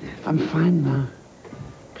 I'm fine now.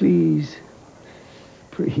 Please.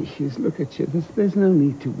 Please, look at you. There's no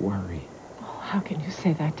need to worry. Oh, how can you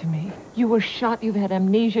say that to me? You were shot, you've had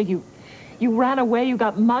amnesia, you ran away, you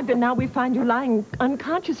got mugged, and now we find you lying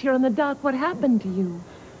unconscious here in the dark. What happened to you?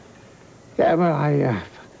 Yeah, well, I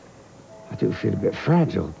do feel a bit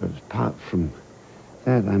fragile, but apart from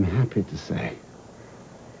that, I'm happy to say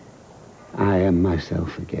I am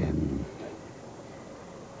myself again.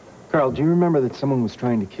 Carl, do you remember that someone was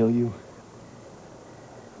trying to kill you?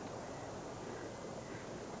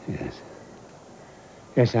 Yes.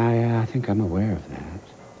 Yes, I think I'm aware of that.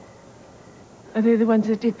 Are they the ones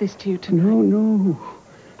that did this to you tonight?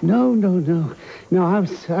 No, I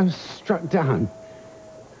was struck down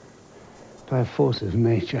by a force of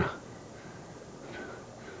nature.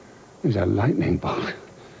 It was a lightning bolt.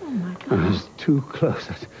 Oh, my God. I was too close.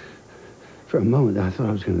 For a moment, I thought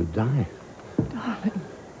I was going to die. Darling.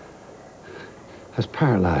 I was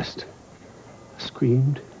paralyzed. I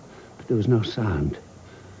screamed, but there was no sound.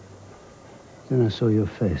 Then I saw your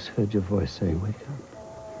face, heard your voice saying, wake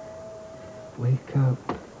up. Wake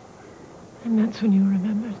up. And that's when you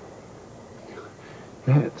remembered?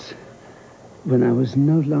 That's when I was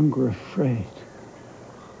no longer afraid.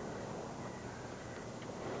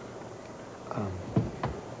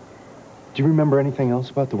 Do you remember anything else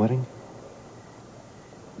about the wedding?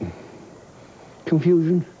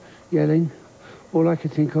 Confusion, yelling. All I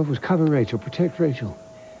could think of was cover Rachel, protect Rachel.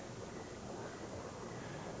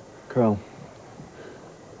 Carl,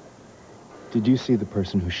 did you see the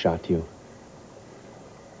person who shot you?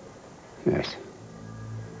 Yes.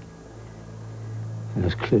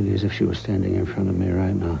 As clearly as if she was standing in front of me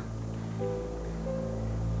right now.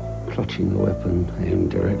 Clutching the weapon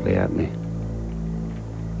aimed directly at me.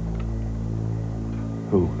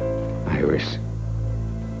 Who? Iris.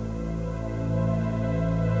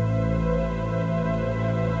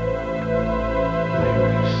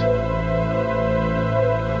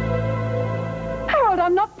 Harold,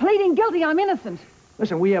 I'm not pleading guilty. I'm innocent.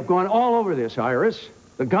 Listen, we have gone all over this, Iris.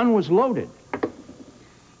 The gun was loaded.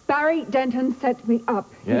 Barry Denton set me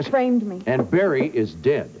up. Yes. He framed me. And Barry is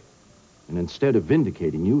dead. And instead of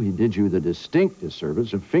vindicating you, he did you the distinct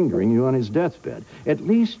disservice of fingering you on his deathbed. At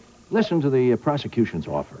least listen to the prosecution's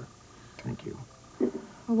offer. Thank you.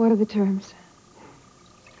 Well, what are the terms?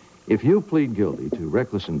 If you plead guilty to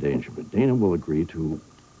reckless endangerment, Dana will agree to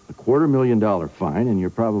a $250,000 fine, and you're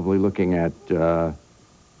probably looking at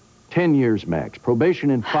 10 years max.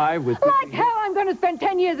 Probation in 5 with... Like hell, I'm going to spend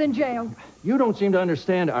 10 years in jail. You don't seem to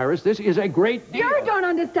understand, Iris. This is a great deal. You don't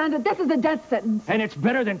understand it. This is a death sentence. And it's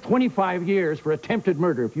better than 25 years for attempted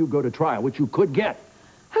murder if you go to trial, which you could get.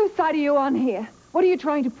 Whose side are you on here? What are you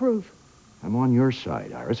trying to prove? I'm on your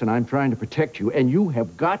side, Iris, and I'm trying to protect you, and you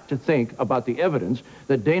have got to think about the evidence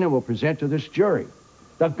that Dana will present to this jury.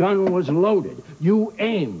 The gun was loaded. You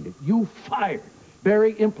aimed. You fired.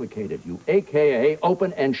 Barry implicated you, a.k.a.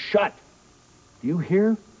 open and shut. Do you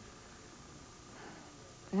hear?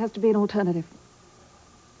 There has to be an alternative.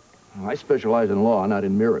 I specialize in law, not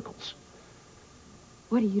in miracles.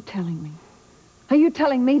 What are you telling me? Are you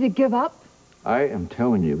telling me to give up? I am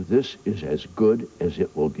telling you, this is as good as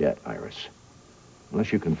it will get, Iris.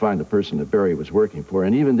 Unless you can find the person that Barry was working for,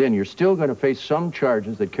 and even then, you're still going to face some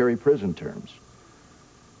charges that carry prison terms.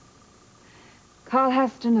 Carl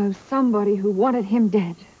has to know somebody who wanted him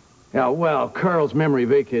dead. Yeah, well, Carl's memory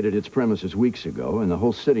vacated its premises weeks ago, and the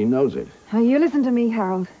whole city knows it. Now, you listen to me,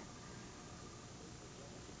 Harold.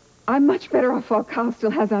 I'm much better off while Carl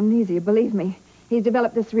still has amnesia, believe me. He's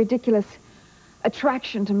developed this ridiculous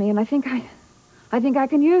attraction to me, and I think I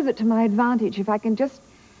can use it to my advantage if I can just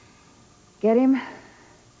Get him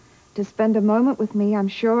to spend a moment with me. I'm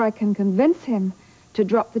sure I can convince him to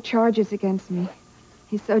drop the charges against me.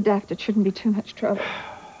 He's so daft, it shouldn't be too much trouble.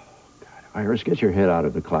 Iris, get your head out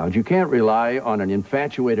of the clouds. You can't rely on an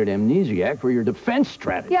infatuated amnesiac for your defense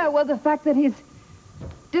strategy. Yeah, well, the fact that he's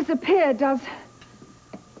disappeared does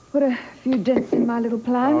put a few dents in my little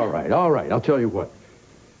plan. All right. I'll tell you what.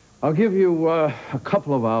 I'll give you a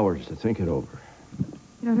couple of hours to think it over.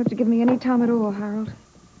 You don't have to give me any time at all, Harold.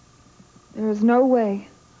 There is no way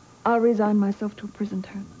I'll resign myself to a prison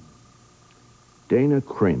term. Dana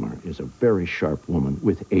Kramer is a very sharp woman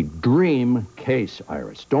with a dream case,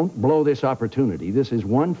 Iris. Don't blow this opportunity. This is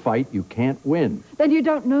one fight you can't win. Then you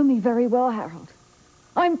don't know me very well, Harold.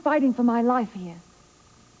 I'm fighting for my life here.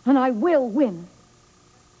 And I will win.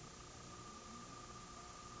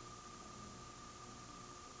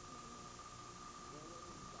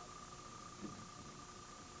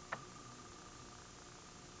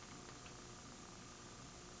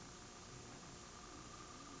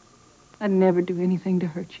 I'd never do anything to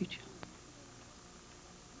hurt you, John.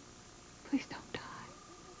 Please don't die.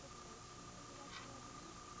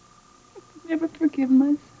 I could never forgive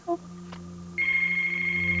myself.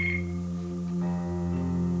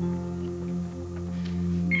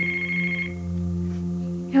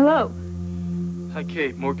 Hello. Hi,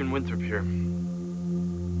 Kate. Morgan Winthrop here.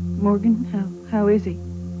 Morgan, how is he?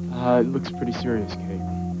 It looks pretty serious, Kate.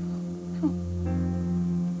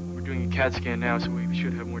 We're doing a CAT scan now, so we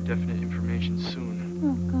should have more definite information soon.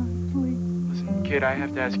 Oh, God, please. Listen, Kate, I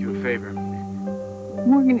have to ask you a favor.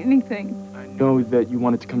 Morgan, anything. I know that you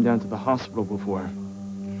wanted to come down to the hospital before.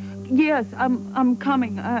 Yes, I'm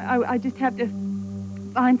coming. I just have to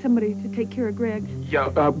find somebody to take care of Greg. Yeah,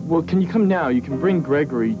 well, can you come now? You can bring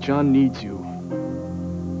Gregory. John needs you.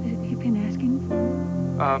 Has he been asking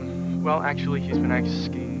for me? Well, actually, he's been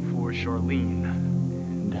asking for Charlene.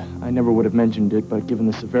 And I never would have mentioned it, but given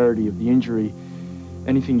the severity of the injury,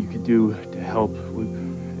 anything you could do to help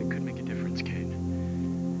it could make a difference, Kate.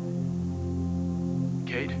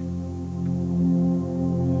 Kate?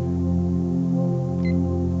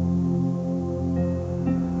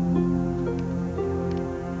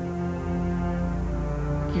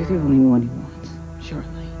 You're the only one he wants,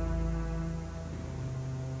 Charlie.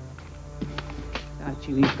 Without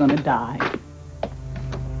you, he's gonna die.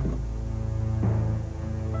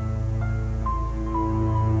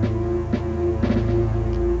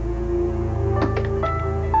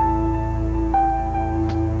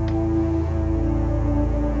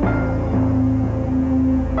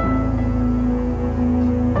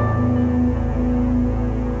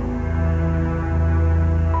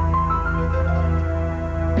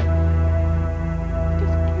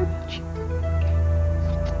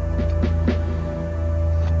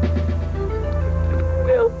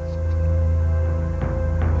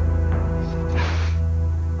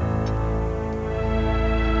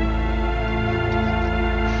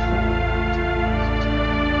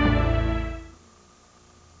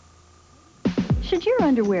 Should your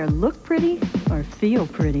underwear look pretty or feel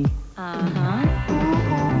pretty? Girl,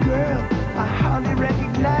 I hardly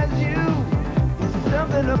recognize you. There's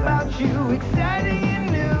something about you exciting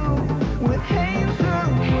and new. With Hanes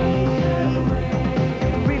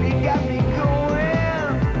really got me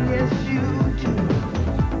going. Yes, you do.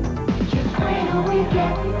 Just wait till we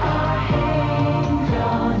get our hands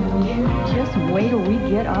on you. Just wait till we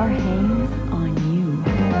get our hands on you.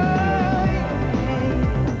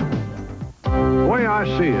 The way I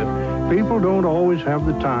see it, people don't always have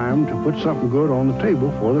the time to put something good on the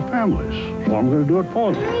table for their families. So I'm going to do it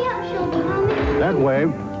for them. That way,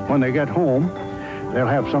 when they get home, they'll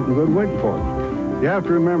have something good waiting for them. You have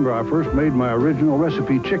to remember, I first made my original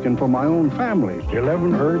recipe chicken for my own family.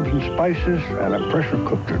 11 herbs and spices, and I pressure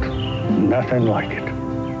cooked it. Nothing like it.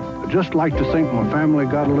 I just like to think my family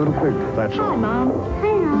got a little bigger, that's all. Hi, Mom.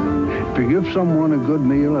 Hi, Mom. If you give someone a good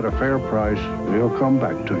meal at a fair price, they'll come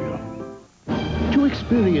back to you. To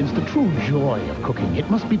experience the true joy of cooking, it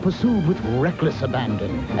must be pursued with reckless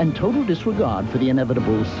abandon and total disregard for the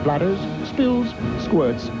inevitable splatters, spills,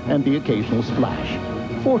 squirts, and the occasional splash.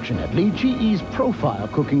 Fortunately, GE's profile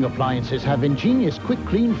cooking appliances have ingenious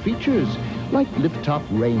quick-clean features like lift-top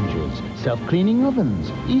ranges, self-cleaning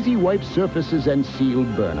ovens, easy wipe surfaces, and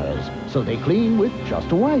sealed burners, so they clean with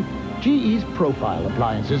just a wipe. GE's profile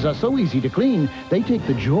appliances are so easy to clean, they take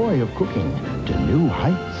the joy of cooking to new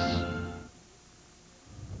heights.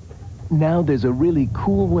 Now there's a really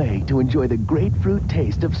cool way to enjoy the grapefruit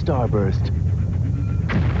taste of Starburst.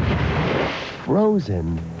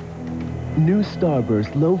 Frozen. New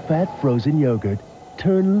Starburst low-fat frozen yogurt.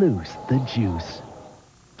 Turn loose the juice.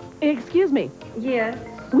 Excuse me. Yes?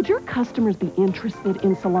 Would your customers be interested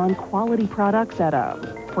in salon quality products at a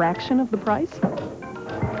fraction of the price?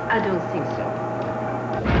 I don't think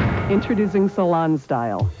so. Introducing Salon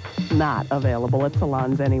Style. Not available at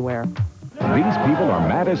salons anywhere. These people are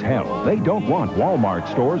mad as hell. They don't want Walmart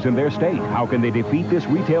stores in their state. How can they defeat this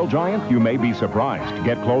retail giant? You may be surprised.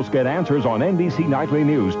 Get close, get answers on NBC Nightly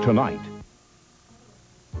News tonight.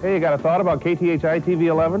 Hey, you got a thought about KTHI TV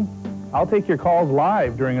 11? I'll take your calls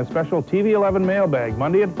live during a special TV 11 mailbag,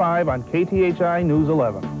 Monday at 5 on KTHI News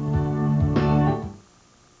 11.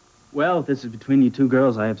 Well, if this is between you two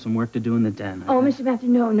girls, I have some work to do in the den. Oh, Mr. Matthew,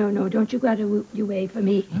 no. Don't you go out of your way for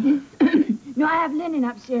me. No, I have linen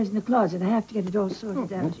upstairs in the closet. I have to get it all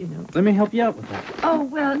sorted out, you know. Let me help you out with that. Oh,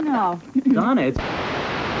 well, no. Donna, it's...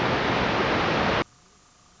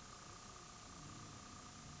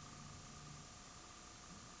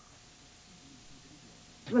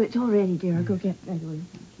 Well, it's all ready, dear. I'll go get that oil.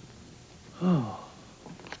 Oh.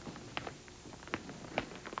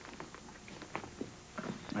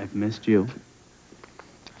 I've missed you.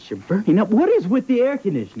 You're burning up. What is with the air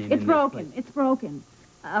conditioning? It's broken. It's broken.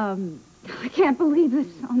 I can't believe this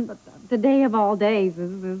on the day of all days. This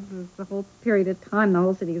is the whole period of time the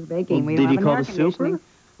whole city is baking. Well, did you call the super?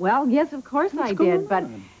 Well, yes, of course I did, but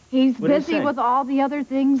he's busy with all the other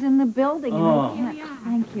things in the building. Oh. And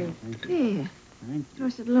thank you. There. Of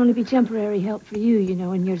course, it'll only be temporary help for you, you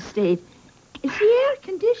know, in your state. It's the air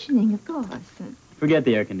conditioning, of course. Forget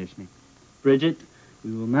the air conditioning. Bridget,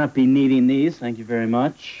 we will not be needing these. Thank you very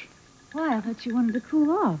much. Why? I thought you wanted to cool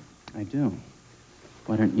off. I do.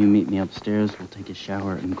 Why don't you meet me upstairs? We'll take a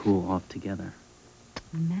shower and cool off together.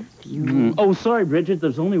 Matthew. Oh, sorry, Bridget.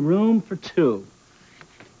 There's only room for two.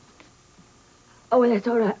 Oh, well, that's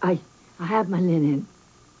all right. I have my linen.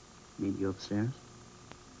 Meet you upstairs?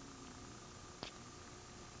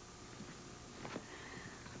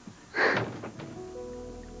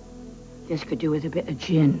 This could do with a bit of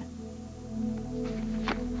gin.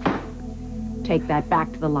 Take that back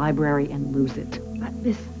to the library and lose it. But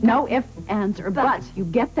this... No ifs, ands, or buts. You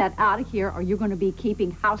get that out of here, or you're going to be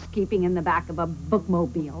keeping housekeeping in the back of a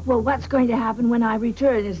bookmobile. Well, what's going to happen when I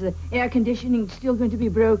return? Is the air conditioning still going to be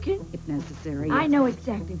broken? If necessary. I know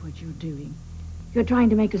exactly what you're doing. You're trying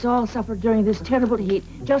to make us all suffer during this terrible heat,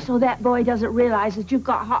 just so that boy doesn't realize that you've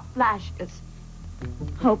got hot flashes.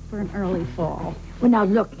 Hope for an early fall. Well, now,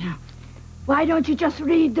 look now. Why don't you just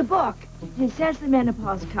read the book? It says the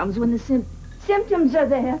menopause comes when the symptoms are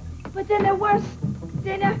there, but then they're worse.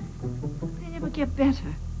 They never get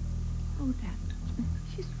better. Oh, that.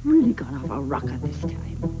 She's really gone off a rocker this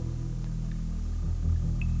time.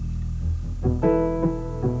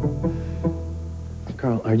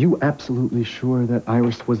 Carl, are you absolutely sure that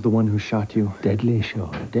Iris was the one who shot you? Deadly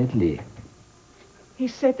sure, deadly. He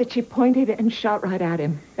said that she pointed and shot right at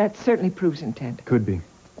him. That certainly proves intent. Could be.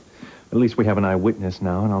 At least we have an eyewitness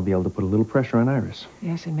now, and I'll be able to put a little pressure on Iris.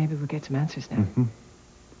 Yes, and maybe we'll get some answers now. Mm-hmm.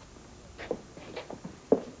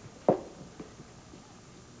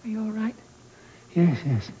 Are you all right?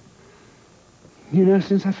 Yes. You know,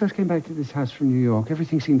 since I first came back to this house from New York,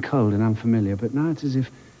 everything seemed cold and unfamiliar, but now it's as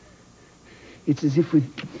if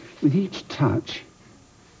with each touch,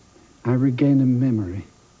 I regain a memory.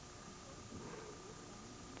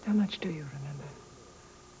 How much do you remember?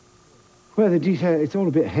 Well, the detail, it's all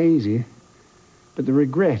a bit hazy, but the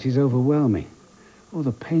regret is overwhelming. Oh,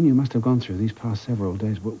 the pain you must have gone through these past several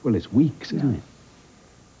days. Well, it's weeks, isn't it?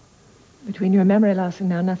 Between your memory loss and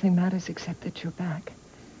now, nothing matters except that you're back.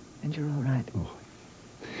 And you're all right. Oh.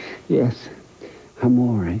 Yes, I'm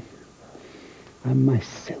all right. I'm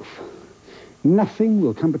myself. Nothing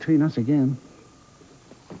will come between us again.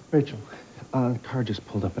 Rachel, the car just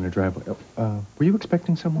pulled up in a driveway. Were you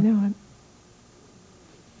expecting someone? No, I'm...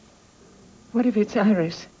 What if it's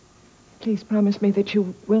Iris? Please promise me that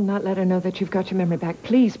you will not let her know that you've got your memory back.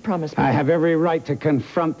 Please promise me. I have every right to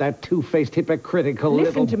confront that two-faced, hypocritical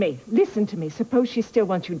Listen to me. Listen to me. Suppose she still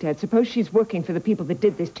wants you dead. Suppose she's working for the people that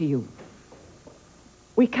did this to you.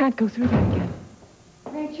 We can't go through that again.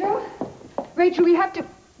 Rachel? Rachel, we have to...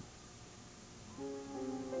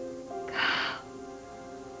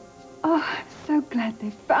 Oh, I'm so glad they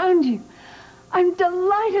found you. I'm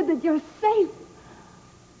delighted that you're safe.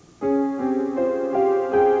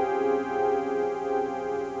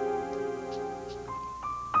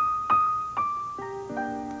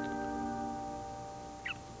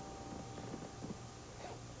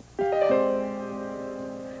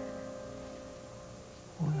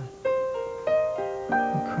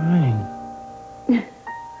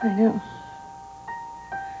 I know.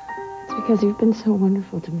 It's because you've been so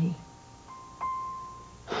wonderful to me.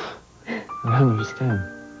 I don't understand.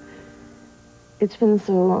 It's been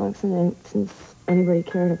so long since anybody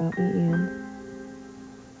cared about me, Ian.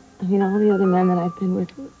 I mean, all the other men that I've been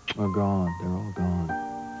with... Are gone. They're all gone.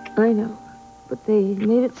 I know, but they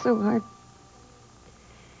made it so hard.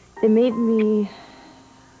 They made me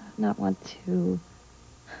not want to...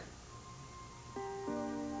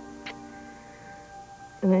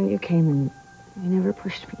 And then you came and you never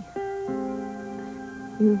pushed me.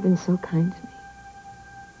 You've been so kind to me.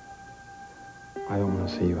 I don't want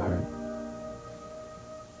to see you hurt.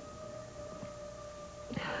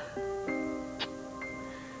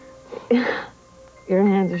 Your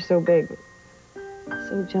hands are so big,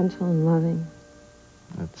 so gentle and loving.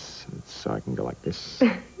 That's so I can go like this.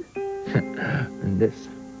 And this.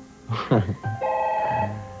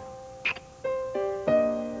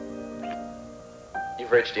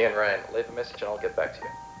 You've reached Ian Ryan. Leave a message and I'll get back to you.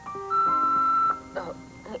 Oh,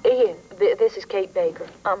 Ian, this is Kate Baker.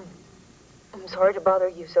 I'm sorry to bother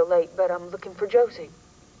you so late, but I'm looking for Josie.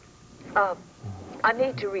 I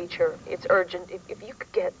need to reach her. It's urgent. If you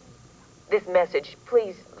could get this message,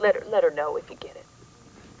 please let her know if you get it.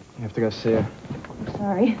 You have to go see her. I'm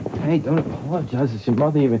sorry. Hey, don't apologize. It's your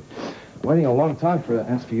mother even waiting a long time for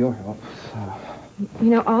ask for your help. So.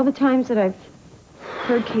 You know, all the times that I've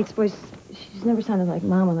heard Kate's voice, she's never sounded like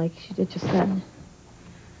Mama like she did just then.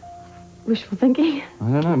 Wishful thinking?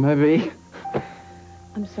 I don't know, maybe.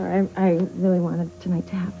 I'm sorry. I really wanted tonight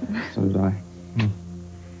to happen. So did I.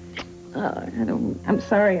 I'm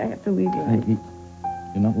sorry. I have to leave you. Hey,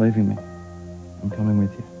 you're not leaving me. I'm coming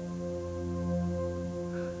with you.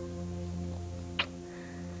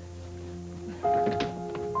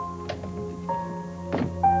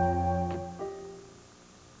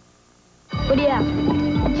 What do you have?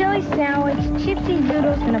 A jelly sandwich, chipsy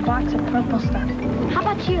zoodles, and a box of purple stuff. How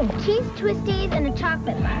about you? Cheese twisties and a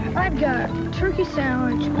chocolate bar. I've got a turkey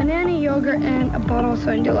sandwich, banana yogurt, and a bottle of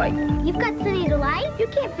Sunny Delight. You've got Sunny Delight? You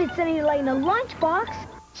can't fit Sunny Delight in a lunchbox.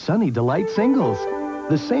 Sunny Delight Singles.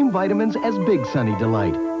 The same vitamins as Big Sunny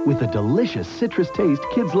Delight, with a delicious citrus taste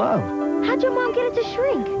kids love. How'd your mom get it to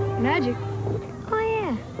shrink? Magic. Oh,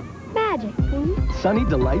 yeah. Magic. Sunny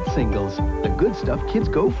Delight Singles. The good stuff kids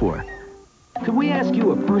go for. Could we ask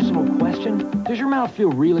you a personal question? Does your mouth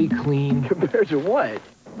feel really clean? Compared to what?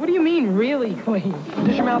 What do you mean, really clean?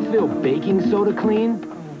 Does your mouth feel baking soda clean?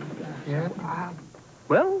 Yeah.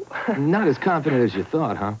 Well... Not as confident as you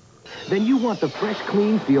thought, huh? Then you want the fresh,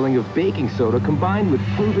 clean feeling of baking soda combined with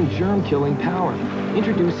proven germ-killing power.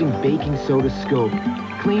 Introducing Baking Soda Scope.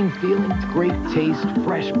 Clean feeling, great taste,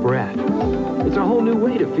 fresh breath. It's a whole new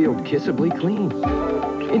way to feel kissably clean.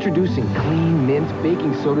 Introducing Clean Mint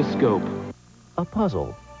Baking Soda Scope. A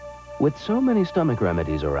puzzle. With so many stomach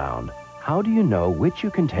remedies around, how do you know which you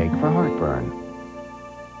can take for heartburn?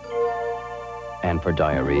 And for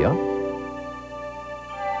diarrhea?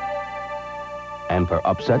 And for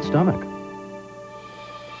upset stomach?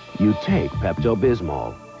 You take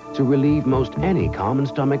Pepto-Bismol to relieve most any common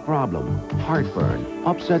stomach problem, heartburn,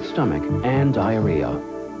 upset stomach, and diarrhea.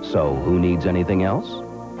 So who needs anything else?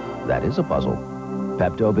 That is a puzzle.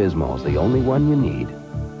 Pepto-Bismol's the only one you need.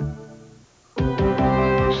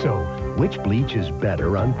 So, which bleach is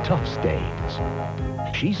better on tough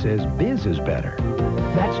stains? She says Biz is better.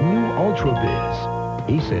 That's new Ultra Biz.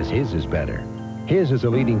 He says his is better. His is a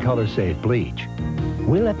leading color-safe bleach.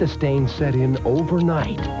 We'll let the stain set in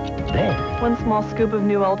overnight. Then... One small scoop of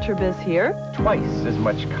new Ultra Biz here. Twice as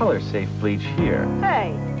much color-safe bleach here.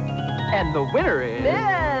 Hey! And the winner is...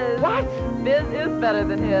 Biz! What? Biz is better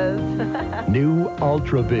than his. New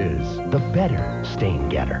Ultra Biz, the better stain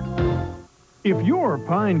getter. If your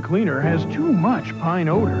pine cleaner has too much pine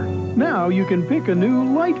odor, now you can pick a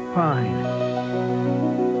new light pine.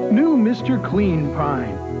 New Mr. Clean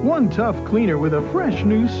Pine. One tough cleaner with a fresh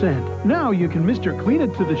new scent. Now you can Mr. Clean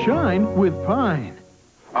it to the shine with pine.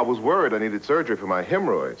 I was worried I needed surgery for my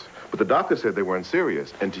hemorrhoids, but the doctor said they weren't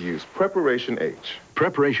serious and to use Preparation H.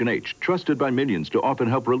 Preparation H, trusted by millions to often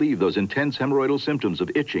help relieve those intense hemorrhoidal symptoms of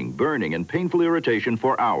itching, burning, and painful irritation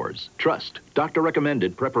for hours. Trust.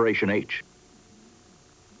 Doctor-recommended Preparation H.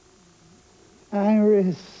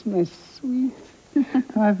 Iris, my sweet.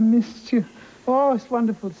 I've missed you. Oh, it's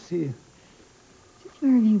wonderful to see you.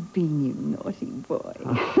 Where have you been, you naughty boy?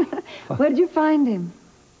 Where did you find him?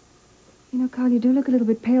 You know, Carl, you do look a little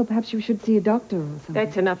bit pale. Perhaps you should see a doctor or something.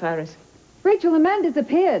 That's enough, Iris. Rachel, the man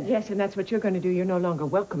disappeared. Yes, and that's what you're going to do. You're no longer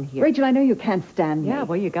welcome here. Rachel, I know you can't stand me. Yeah,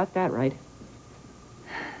 well, you got that right.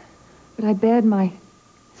 But I bared my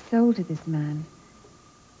soul to this man.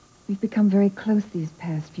 We've become very close these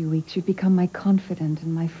past few weeks. You've become my confidant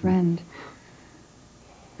and my friend.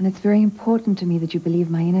 And it's very important to me that you believe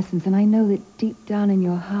my innocence. And I know that deep down in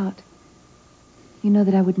your heart, you know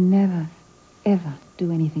that I would never, ever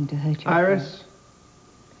do anything to hurt you. Iris,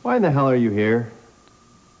 Why in the hell are you here?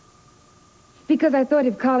 Because I thought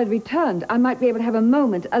if Carl had returned, I might be able to have a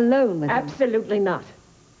moment alone with him. Absolutely not.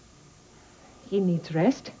 He needs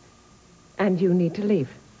rest, and you need to leave.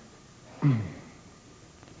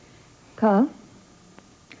 Carl,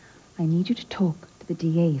 I need you to talk to the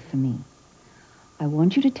DA for me. I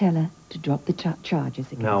want you to tell her to drop the charges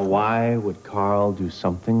against Now, me. why would Carl do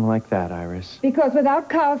something like that, Iris? Because without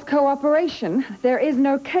Carl's cooperation, there is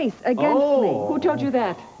no case against me. Who told you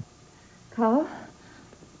that? Carl,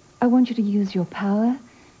 I want you to use your power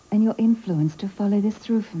and your influence to follow this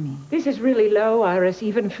through for me. This is really low, Iris,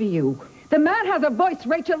 even for you. The man has a voice,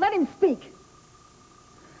 Rachel. Let him speak.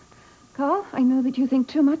 Carl, I know that you think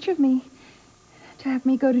too much of me to have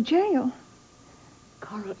me go to jail.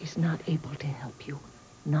 Carl is not able to help you.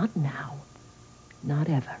 Not now. Not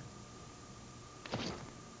ever.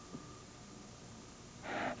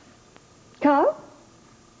 Carl?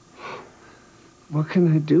 What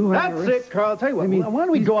can I do, That's Iris? it, Carl. Tell you what, I mean, why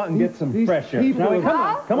don't we go out and get some fresh air? people Shall we?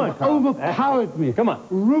 have Come on, Carl. overpowered me. Come on.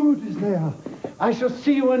 Rude as they are. I shall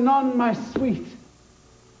see you anon, my sweet.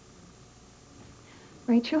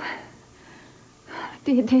 Rachel?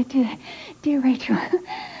 Dear Rachel.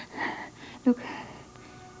 Look,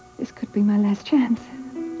 this could be my last chance.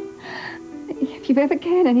 If you've ever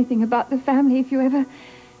cared anything about the family, if you ever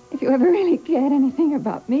really cared anything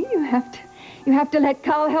about me, you have to let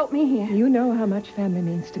Carl help me here. You know how much family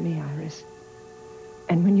means to me, Iris.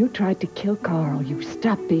 And when you tried to kill Carl, you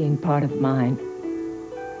stopped being part of mine.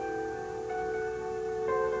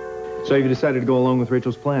 So you decided to go along with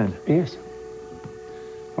Rachel's plan? Yes.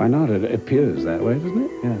 Why not? It appears that way, doesn't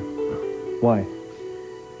it? Yeah. Why?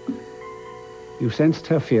 You sensed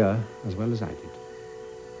her fear as well as I did.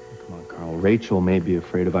 Come on, Carl. Rachel may be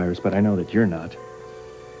afraid of Iris, but I know that you're not.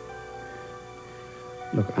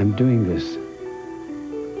 Look, I'm doing this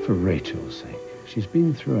for Rachel's sake. She's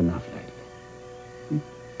been through enough lately.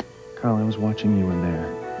 Carl, I was watching you in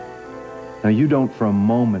there. Now, you don't for a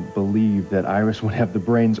moment believe that Iris would have the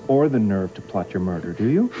brains or the nerve to plot your murder, do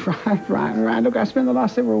you? Right. Look, I spent the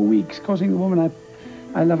last several weeks causing the woman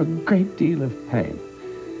I love a great deal of pain.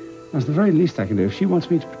 That's the very least I can do. If she wants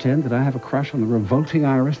me to pretend that I have a crush on the revolting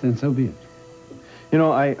Iris, then so be it. You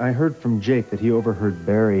know, I heard from Jake that he overheard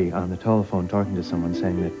Barry on the telephone talking to someone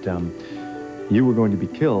saying that you were going to be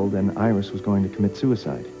killed and Iris was going to commit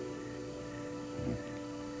suicide.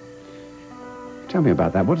 Tell me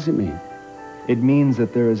about that. What does it mean? It means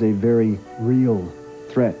that there is a very real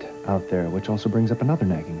threat out there, which also brings up another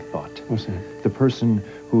nagging thought. What's that? The person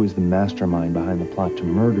who is the mastermind behind the plot to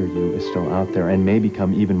murder you is still out there and may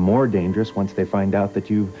become even more dangerous once they find out that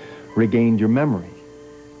you've regained your memory.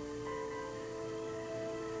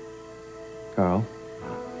 Carl,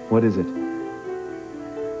 what is it?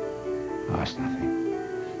 Oh, it's nothing.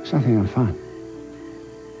 It's nothing. I'm fine.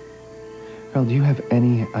 Carl, do you have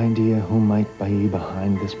any idea who might be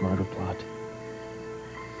behind this murder plot?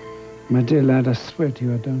 My dear lad, I swear to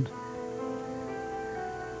you I don't.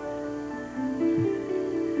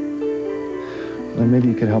 Then maybe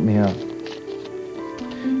you could help me out.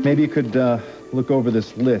 Maybe you could look over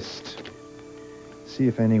this list. See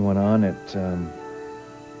if anyone on it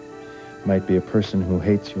might be a person who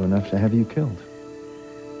hates you enough to have you killed.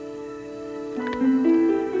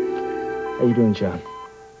 How you doing, John?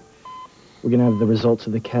 We're gonna have the results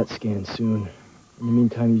of the CAT scan soon. In the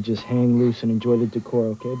meantime, you just hang loose and enjoy the decor,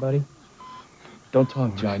 okay, buddy? Don't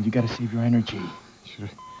talk, John. You gotta save your energy. Should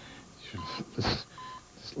just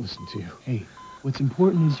listen to you. Hey, what's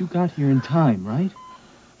important is you got here in time, right?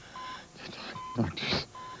 Doctors,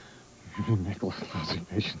 you make lousy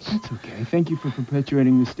patients. That's okay. Thank you for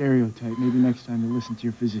perpetuating the stereotype. Maybe next time you'll listen to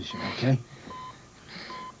your physician, okay?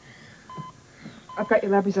 I've got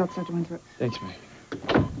your lab results, Dr. Winthrop. Thanks, Meg.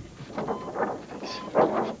 Thanks.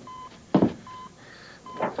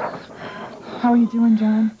 How are you doing,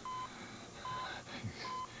 John?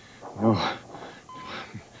 No.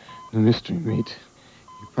 The mystery meat.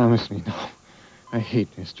 You promised me no. I hate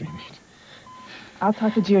mystery meat. I'll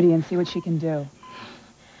talk to Judy and see what she can do.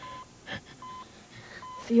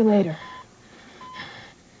 See you later.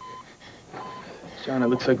 John, it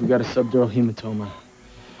looks like we got a subdural hematoma.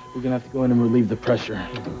 We're gonna have to go in and relieve the pressure.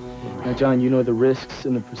 Now, John, you know the risks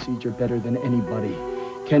in the procedure better than anybody.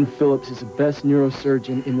 Ken Phillips is the best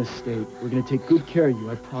neurosurgeon in the state. We're gonna take good care of you,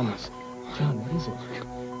 I promise. John, what is it?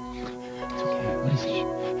 It's okay. What is it?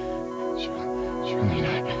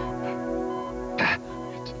 Charlene, I have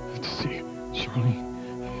to see you. Charlene.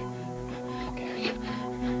 Okay.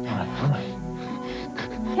 All right.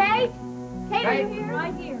 Kate? Kate, are you here?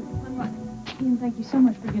 Right here. Come on. thank you so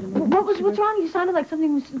much for getting me. What's wrong? You sounded like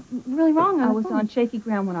something was really wrong. I was on shaky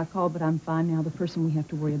ground when I called, but I'm fine now. The person we have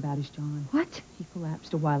to worry about is John. What? He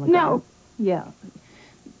collapsed a while ago. No. Yeah.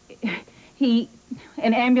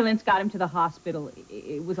 An ambulance got him to the hospital.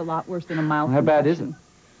 It was a lot worse than a mild How bad is it? concussion.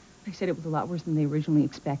 They said it was a lot worse than they originally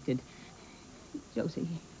expected. Josie,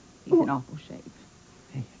 he's in awful shape.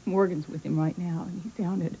 Morgan's with him right now, and he's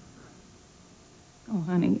down. Oh,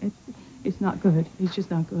 honey, it's not good. It's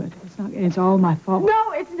just not good. It's all my fault.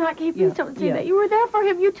 No, it's not, Kate. Please don't say that. You were there for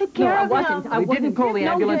him. You took care of him. I wasn't. He didn't call the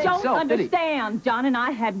ambulance you himself, don't did he? understand. John and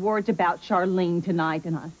I had words about Charlene tonight,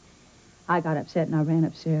 and I got upset, and I ran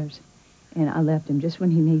upstairs. And I left him just when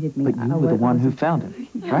he needed me. But you were the one who found him,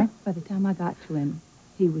 right? By the time I got to him,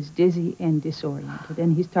 he was dizzy and disoriented,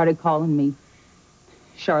 and he started calling me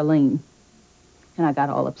Charlene. And I got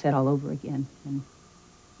all upset all over again, and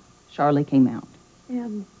Charlie came out.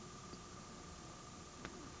 And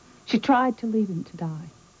she tried to leave him to die.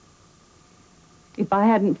 If I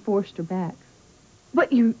hadn't forced her back.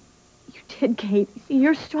 But you did, Kate. You see,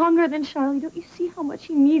 you're stronger than Charlie. Don't you see how much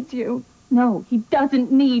he needs you? No, he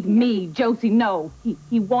doesn't need me, Josie, no.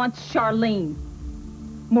 He wants Charlene.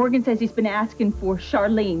 Morgan says he's been asking for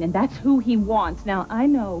Charlene, and that's who he wants. Now, I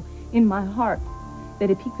know in my heart that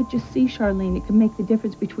if he could just see Charlene, it could make the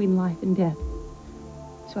difference between life and death.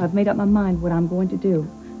 So I've made up my mind what I'm going to do.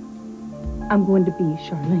 I'm going to be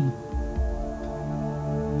Charlene.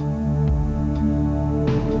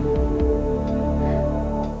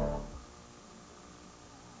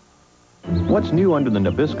 What's new under the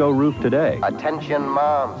Nabisco roof today? Attention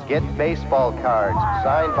moms, get baseball cards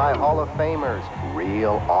signed by Hall of Famers,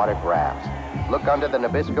 real autographs. Look under the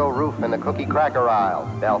Nabisco roof in the cookie cracker aisle.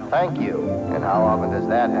 They'll thank you. And how often does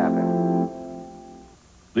that happen?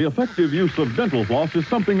 The effective use of dental floss is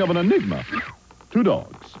something of an enigma to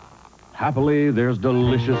dogs. Happily, there's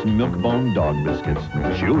delicious Milk-Bone dog biscuits.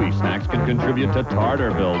 Chewy snacks can contribute to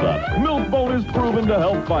tartar buildup. Milk-Bone is proven to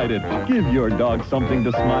help fight it. Give your dog something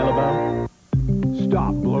to smile about.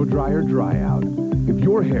 Stop blow dryer dry out. If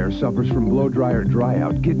your hair suffers from blow dryer dry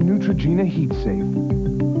out, get Neutrogena Heat Safe.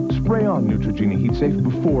 Spray on Neutrogena Heat Safe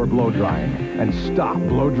before blow drying and stop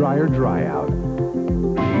blow dryer dry out.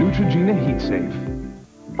 Neutrogena Heat Safe.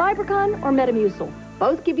 Fibercon or Metamucil?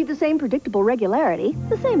 Both give you the same predictable regularity,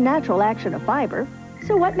 the same natural action of fiber.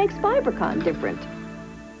 So what makes Fibercon different?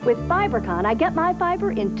 With Fibercon, I get my fiber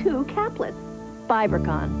in 2 caplets.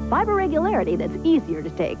 Fibercon, fiber regularity that's easier to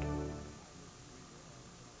take.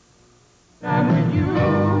 I'm with you,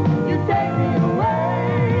 you take me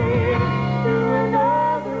away to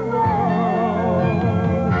another world.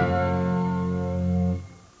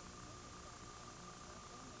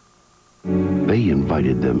 They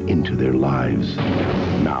invited them into their lives.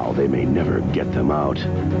 Now they may never get them out.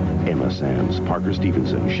 Emma Sands, Parker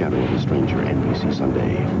Stevenson, Shadow of a Stranger, NBC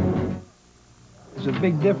Sunday. There's a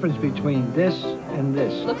big difference between this and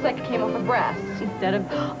this. Looks like it came off a breast instead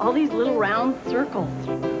of all these little round circles.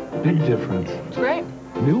 Big difference. It's great.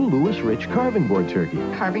 New Lewis Rich carving board turkey.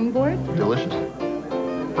 Carving board? Delicious.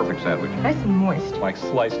 Perfect sandwich. Nice and moist. Like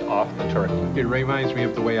sliced off the turkey. It reminds me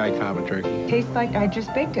of the way I carve a turkey. Tastes like I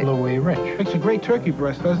just baked it. Louis Rich. Makes a great turkey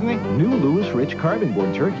breast, doesn't he? New Lewis Rich carving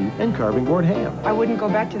board turkey and carving board ham. I wouldn't go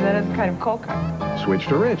back to that other kind of cold cut. Switch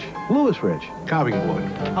to Rich. Lewis Rich. Carving board.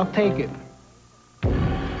 I'll take it.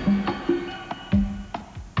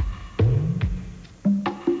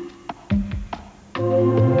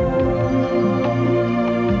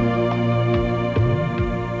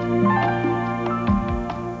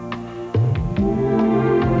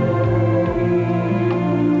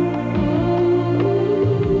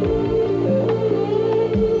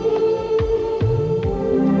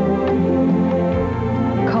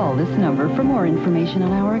 For more information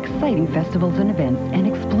on our exciting festivals and events, and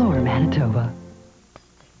explore Manitoba.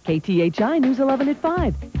 KTHI News 11 at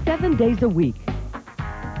 5, 7 days a week.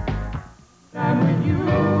 I'm with you,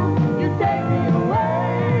 you take me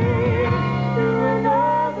away to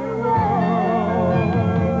another world.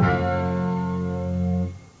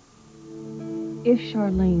 If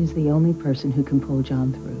Charlene is the only person who can pull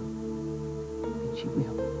John through, then she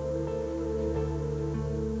will.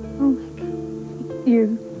 Oh, my God.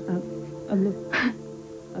 You. I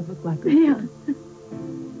look like her. Yeah.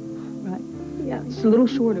 Right? Yeah. It's a little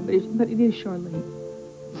shorter, but it is Charlene.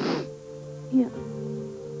 Yeah.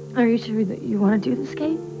 Are you sure that you want to do this,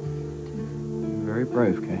 Kate? You're very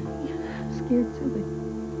brave, Kay. I'm scared silly.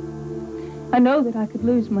 I know that I could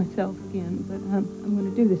lose myself again, but I'm going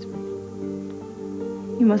to do this for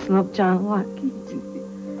you. You must love John a lot,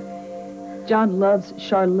 Kate. John loves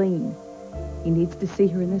Charlene. He needs to see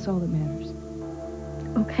her, and that's all that matters.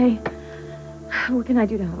 Okay. What can I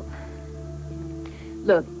do to help?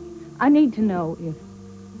 Look, I need to know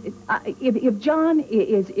if John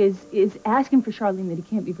is asking for Charlene, that he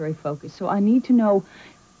can't be very focused. So I need to know,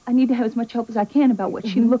 I need to have as much help as I can about what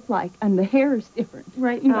she looked like. And the hair is different.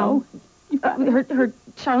 Right. You know? Her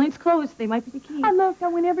Charlene's clothes, they might be the key. I looked, I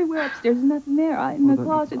went everywhere upstairs. There's nothing there. In the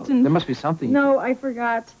closets and... There must be something. No, I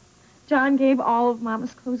forgot. John gave all of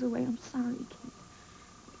Mama's clothes away. I'm sorry,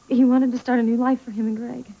 Kate. He wanted to start a new life for him and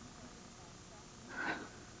Greg.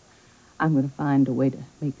 I'm going to find a way to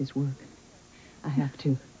make this work. I have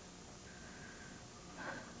to.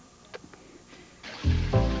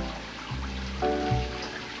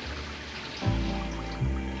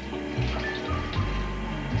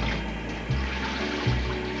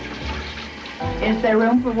 Is there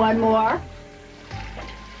room for one more?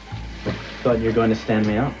 Thought you were going to stand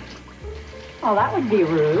me up. Oh, that would be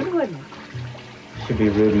rude, wouldn't it? Should be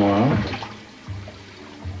rude more often.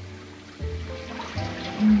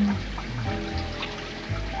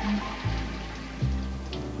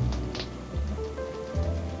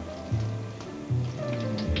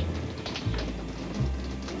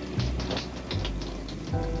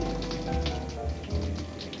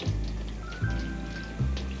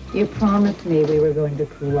 You promised me we were going to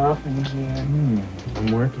cool off in here.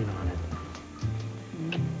 I'm working on it.